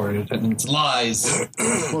pre-recorded, and it's lies.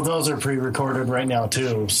 Well, those are pre-recorded right now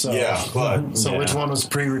too. So Yeah, but which one was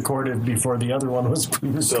pre-recorded before the other one was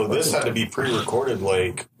pre-recorded? so this had to be pre-recorded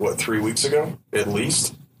 3 weeks ago at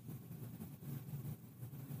least.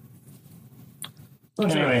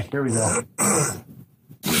 Anyway, here we go.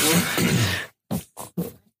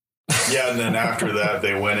 Yeah, and then after that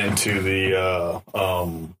they went into the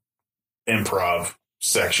improv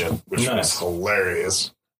section, which was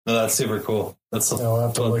hilarious. No, that's super cool. I'll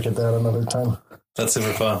have to look at that another time. That's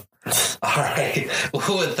super fun. All right.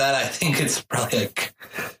 Well, with that, I think it's probably a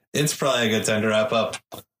good time to wrap up.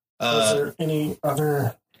 Was there any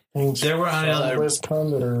other things? There were any other BlizzCon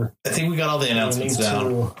that are. I think we got all the announcements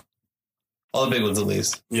down. All the big ones, at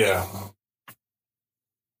least. Yeah.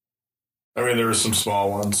 I mean, there were some small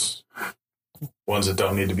ones that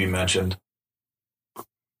don't need to be mentioned.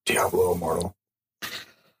 Diablo Immortal.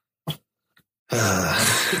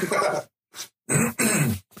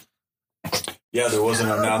 Yeah, there was an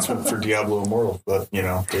announcement for Diablo Immortal, but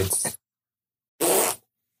it's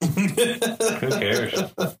Who cares?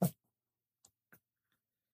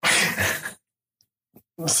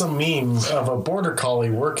 some meme of a border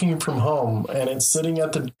collie working from home, and it's sitting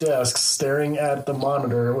at the desk staring at the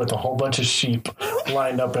monitor with a whole bunch of sheep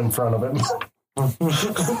lined up in front of him.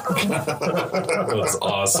 That's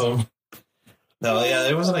awesome. No, yeah,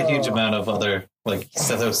 there wasn't a huge amount of other, like,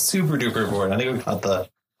 stuff that was super duper bored. I think we caught the...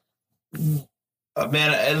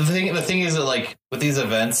 man, and the thing is that, like, with these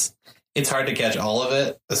events, it's hard to catch all of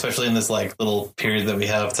it, especially in this, like, little period that we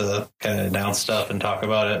have to kind of announce stuff and talk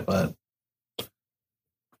about it, but...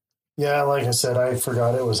 Yeah, like I said, I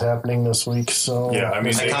forgot it was happening this week, so... Yeah, I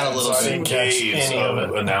mean, I they caught a little had caves any of of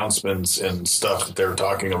it. announcements and stuff that they were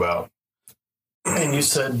talking about. And you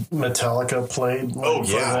said Metallica played... Oh,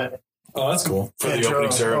 yeah. Oh, that's cool. For the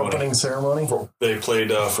opening ceremony. They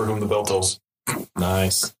played For Whom the Bell Tolls.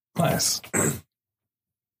 Nice.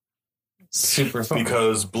 Super fun.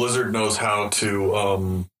 Because Blizzard knows how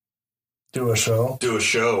to do a show.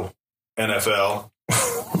 NFL.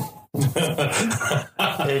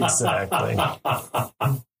 Exactly.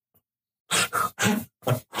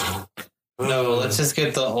 No, let's just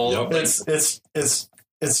get the whole...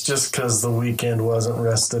 It's just because the weekend wasn't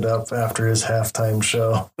rested up after his halftime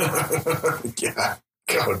show. Yeah.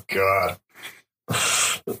 Oh, God.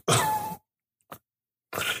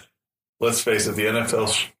 Let's face it, the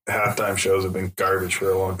NFL halftime shows have been garbage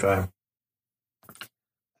for a long time.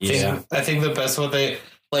 Yeah. I think the best one they...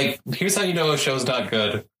 Like, here's how you know a show's not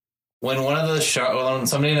good. When when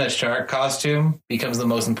somebody in a shark costume becomes the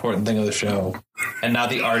most important thing of the show, and not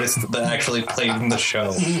the artist that actually played in the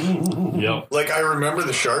show. Yep. Like, I remember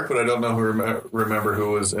the shark, but I don't know remember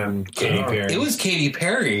who was in Katy Perry. It was Katy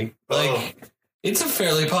Perry. Like, it's a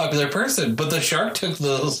fairly popular person, but the shark took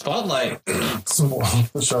the spotlight.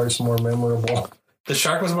 The shark's more memorable. The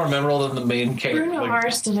shark was more memorable than the main character. Bruno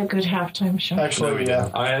Mars did a good halftime show. Actually, yeah.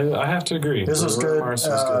 I have to agree. This was Bruno good. Mars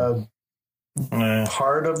was good.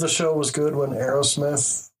 Part of the show was good when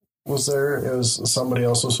Aerosmith was there. It was somebody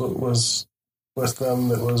else was with them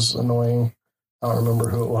that was annoying. I don't remember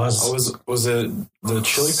who it was. Oh, was it the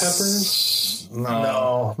Chili Peppers?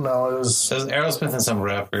 No, it was Aerosmith and some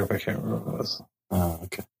rap group. I can't remember what it was. Oh,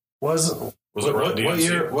 okay. Was it what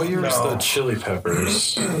year? What year was the Chili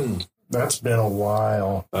Peppers? That's been a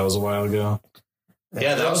while. That was a while ago.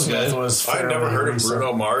 Yeah, that was good. I'd never heard of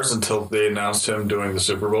Bruno Mars until they announced him doing the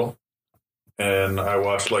Super Bowl. And I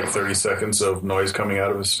watched like 30 seconds of noise coming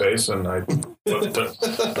out of his face, and I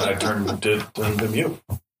turned to mute.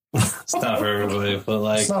 It's not for everybody, but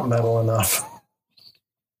like... It's not metal enough.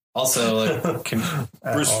 Also, like...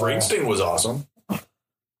 Bruce Springsteen was awesome.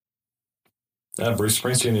 Yeah, Bruce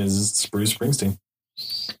Springsteen is Bruce Springsteen.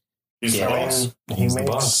 He's the boss. He's the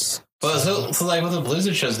boss. But so like with the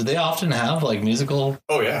Blizzard shows, do they often have like musical?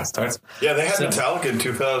 Oh yeah, starts. Yeah, they had Metallica in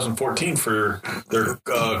 2014 for their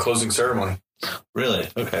closing ceremony. Really?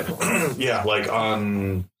 Okay. Yeah, like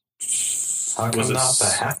on. How come not the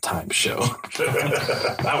halftime show?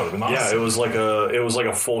 That would have been awesome. Yeah, it was like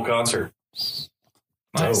a full concert.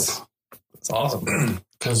 Nice. Dope. That's awesome.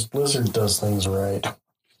 Because Blizzard does things right.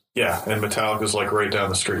 Yeah, and Metallica's like right down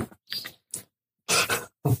the street.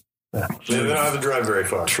 Yeah. They don't have to drive very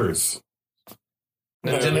far. Truth.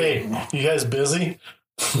 Hey, you guys busy?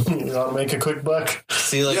 You want to make a quick buck?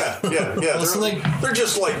 See, like, yeah. They're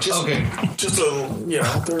just a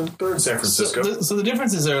they're in San Francisco. So the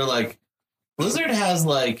differences are like Blizzard has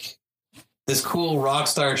like this cool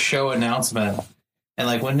Rockstar show announcement, and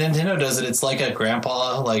like when Nintendo does it, it's like a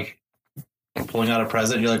grandpa like pulling out a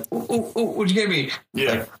present. You're like, ooh, what'd you get me?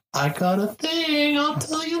 Yeah, like, I got a thing. I'll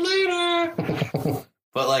tell you later.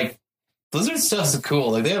 But like Blizzard stuff's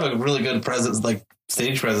cool. Like they have a really good presence, like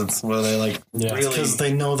stage presence, where they like really because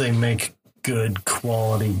they know they make good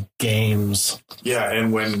quality games. Yeah,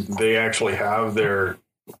 and when they actually have their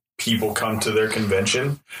people come to their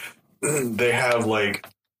convention, they have like,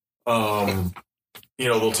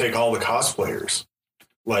 they'll take all the cosplayers,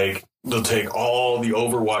 like they'll take all the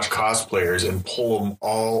Overwatch cosplayers and pull them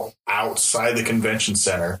all outside the convention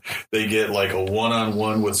center. They get like a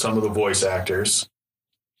one-on-one with some of the voice actors.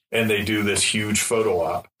 And they do this huge photo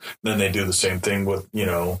op. Then they do the same thing with,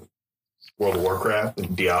 World of Warcraft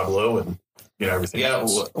and Diablo and, everything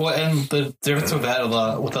else. Well, and the difference with that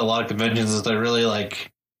with a lot of conventions is they're really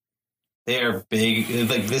like, they are big.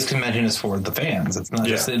 Like this convention is for the fans. It's not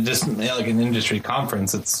just like an industry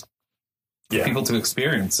conference. It's people to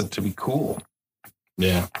experience it, to be cool.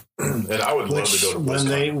 Yeah. And I would love to go to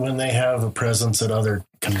BlizzCon. When they have a presence at other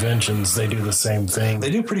conventions, they do the same thing.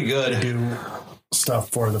 They do pretty good. They do stuff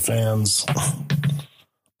for the fans.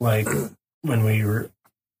 Like when we were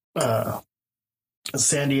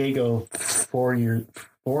San Diego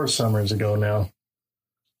 4 summers ago now,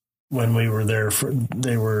 when we were there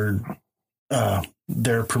they were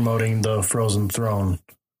they're promoting the Frozen Throne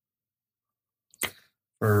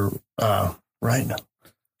for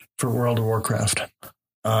for World of Warcraft.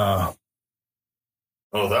 Oh,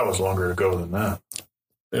 that was longer ago than that.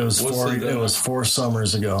 It was 4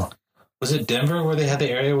 summers ago. Was it Denver where they had the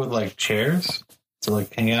area with like chairs to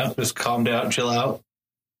like hang out, just calm down, chill out?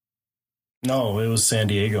 No, it was San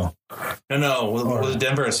Diego. No. Was it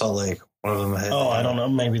Denver or Salt Lake? One of them had. Oh, I don't know.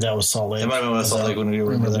 Maybe that was Salt Lake. It might have been Salt Lake when we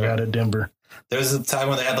were there. Out at Denver. There was a time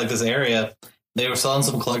when they had like this area. They were selling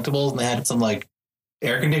some collectibles and they had some like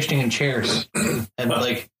air conditioning and chairs. And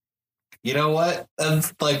like, you know what?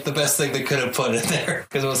 That's like the best thing they could have put in there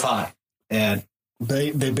because it was hot. And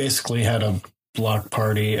they basically had a block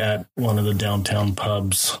party at one of the downtown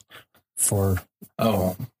pubs for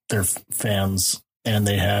their fans, and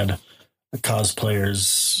they had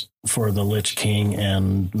cosplayers for the Lich King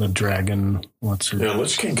and the dragon.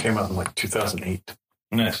 Lich King came out in like 2008.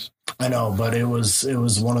 Nice. I know, but it was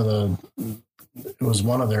one of their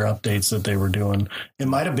updates that they were doing. It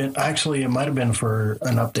might have been for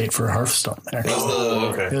an update for Hearthstone. Actually.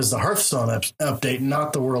 Okay. It was the Hearthstone update,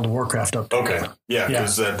 not the World of Warcraft update. Okay, yeah,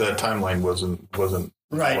 because that timeline wasn't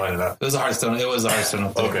right. lining up. It was a Hearthstone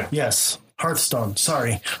update. Okay. Yes, Hearthstone.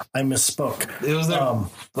 Sorry, I misspoke. It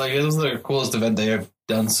was their coolest event they have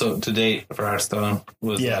done so to date for Hearthstone.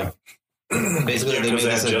 Basically they made they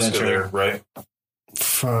this had Jessica adventure there, right?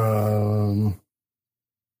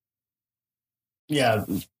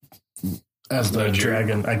 As the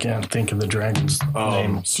dragon. I can't think of the dragon's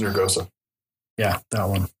name. Snurgosa. Yeah, that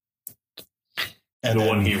one. And the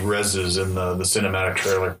one he reses in the cinematic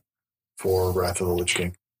trailer for Wrath of the Lich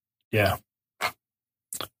King. Yeah.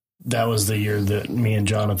 That was the year that me and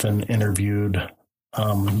Jonathan interviewed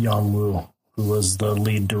Yang Wu, who was the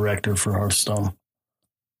lead director for Hearthstone.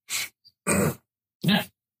 Yeah.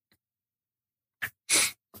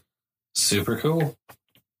 Super cool.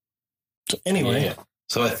 So anyway,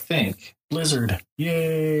 so I think Blizzard,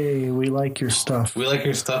 yay! We like your stuff.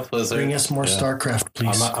 Blizzard. Bring us more StarCraft,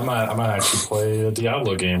 please. I might actually play a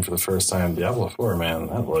Diablo game for the first time. Diablo 4, man,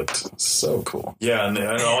 that looked so cool. Yeah, and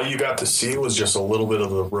all you got to see was just a little bit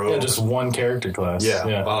of the road. Yeah, just one character class.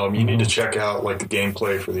 Yeah. You need to check out like the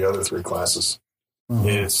gameplay for the other 3 classes. Mm-hmm.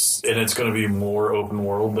 It's going to be more open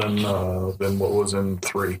world than what was in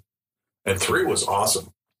 3, and 3 was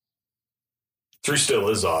awesome. 3 still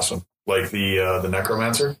is awesome. Like the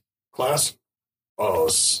Necromancer class. Oh,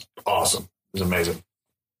 it's awesome. It's amazing.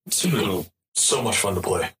 Super cool. So much fun to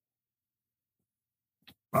play.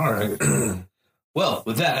 All right. Well,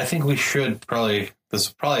 with that, I think we should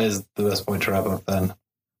this probably is the best point to wrap up then.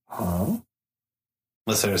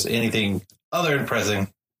 Unless there's anything other than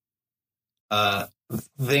pressing.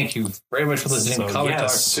 Thank you very much for listening to Comic Talk.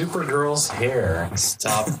 Supergirl's hair.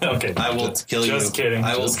 Stop. Okay. I will kill you. Just kidding.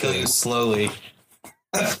 I will kill you slowly.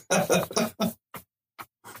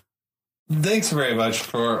 Thanks very much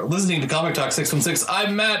for listening to Comic Talk 616.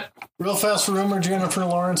 I'm Matt. Real fast rumor, Jennifer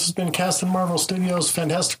Lawrence has been cast in Marvel Studios'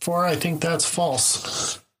 Fantastic Four. I think that's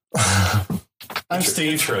false. I'm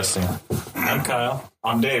Steve. Interesting. I'm Kyle.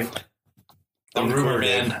 I'm Dave. The rumor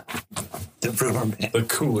man. The rumor man. The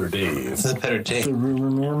cooler Dave. The better Dave. The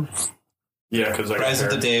rumor man. Yeah, because I Rise of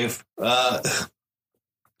the Dave.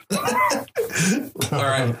 All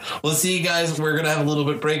right. We'll see you guys. We're going to have a little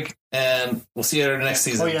bit break, and we'll see you at our next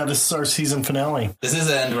season. Oh, yeah, this is our season finale. This is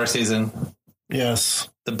the end of our season. Yes.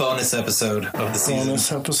 The bonus episode of the season.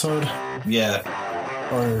 Bonus episode? Yeah.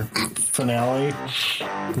 Or finale.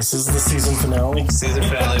 This is the season finale. Season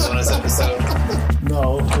finale bonus episode.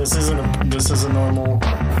 No, this is a normal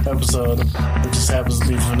episode. It just happens to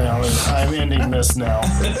be finale. I'm ending this now.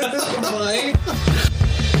 Bye.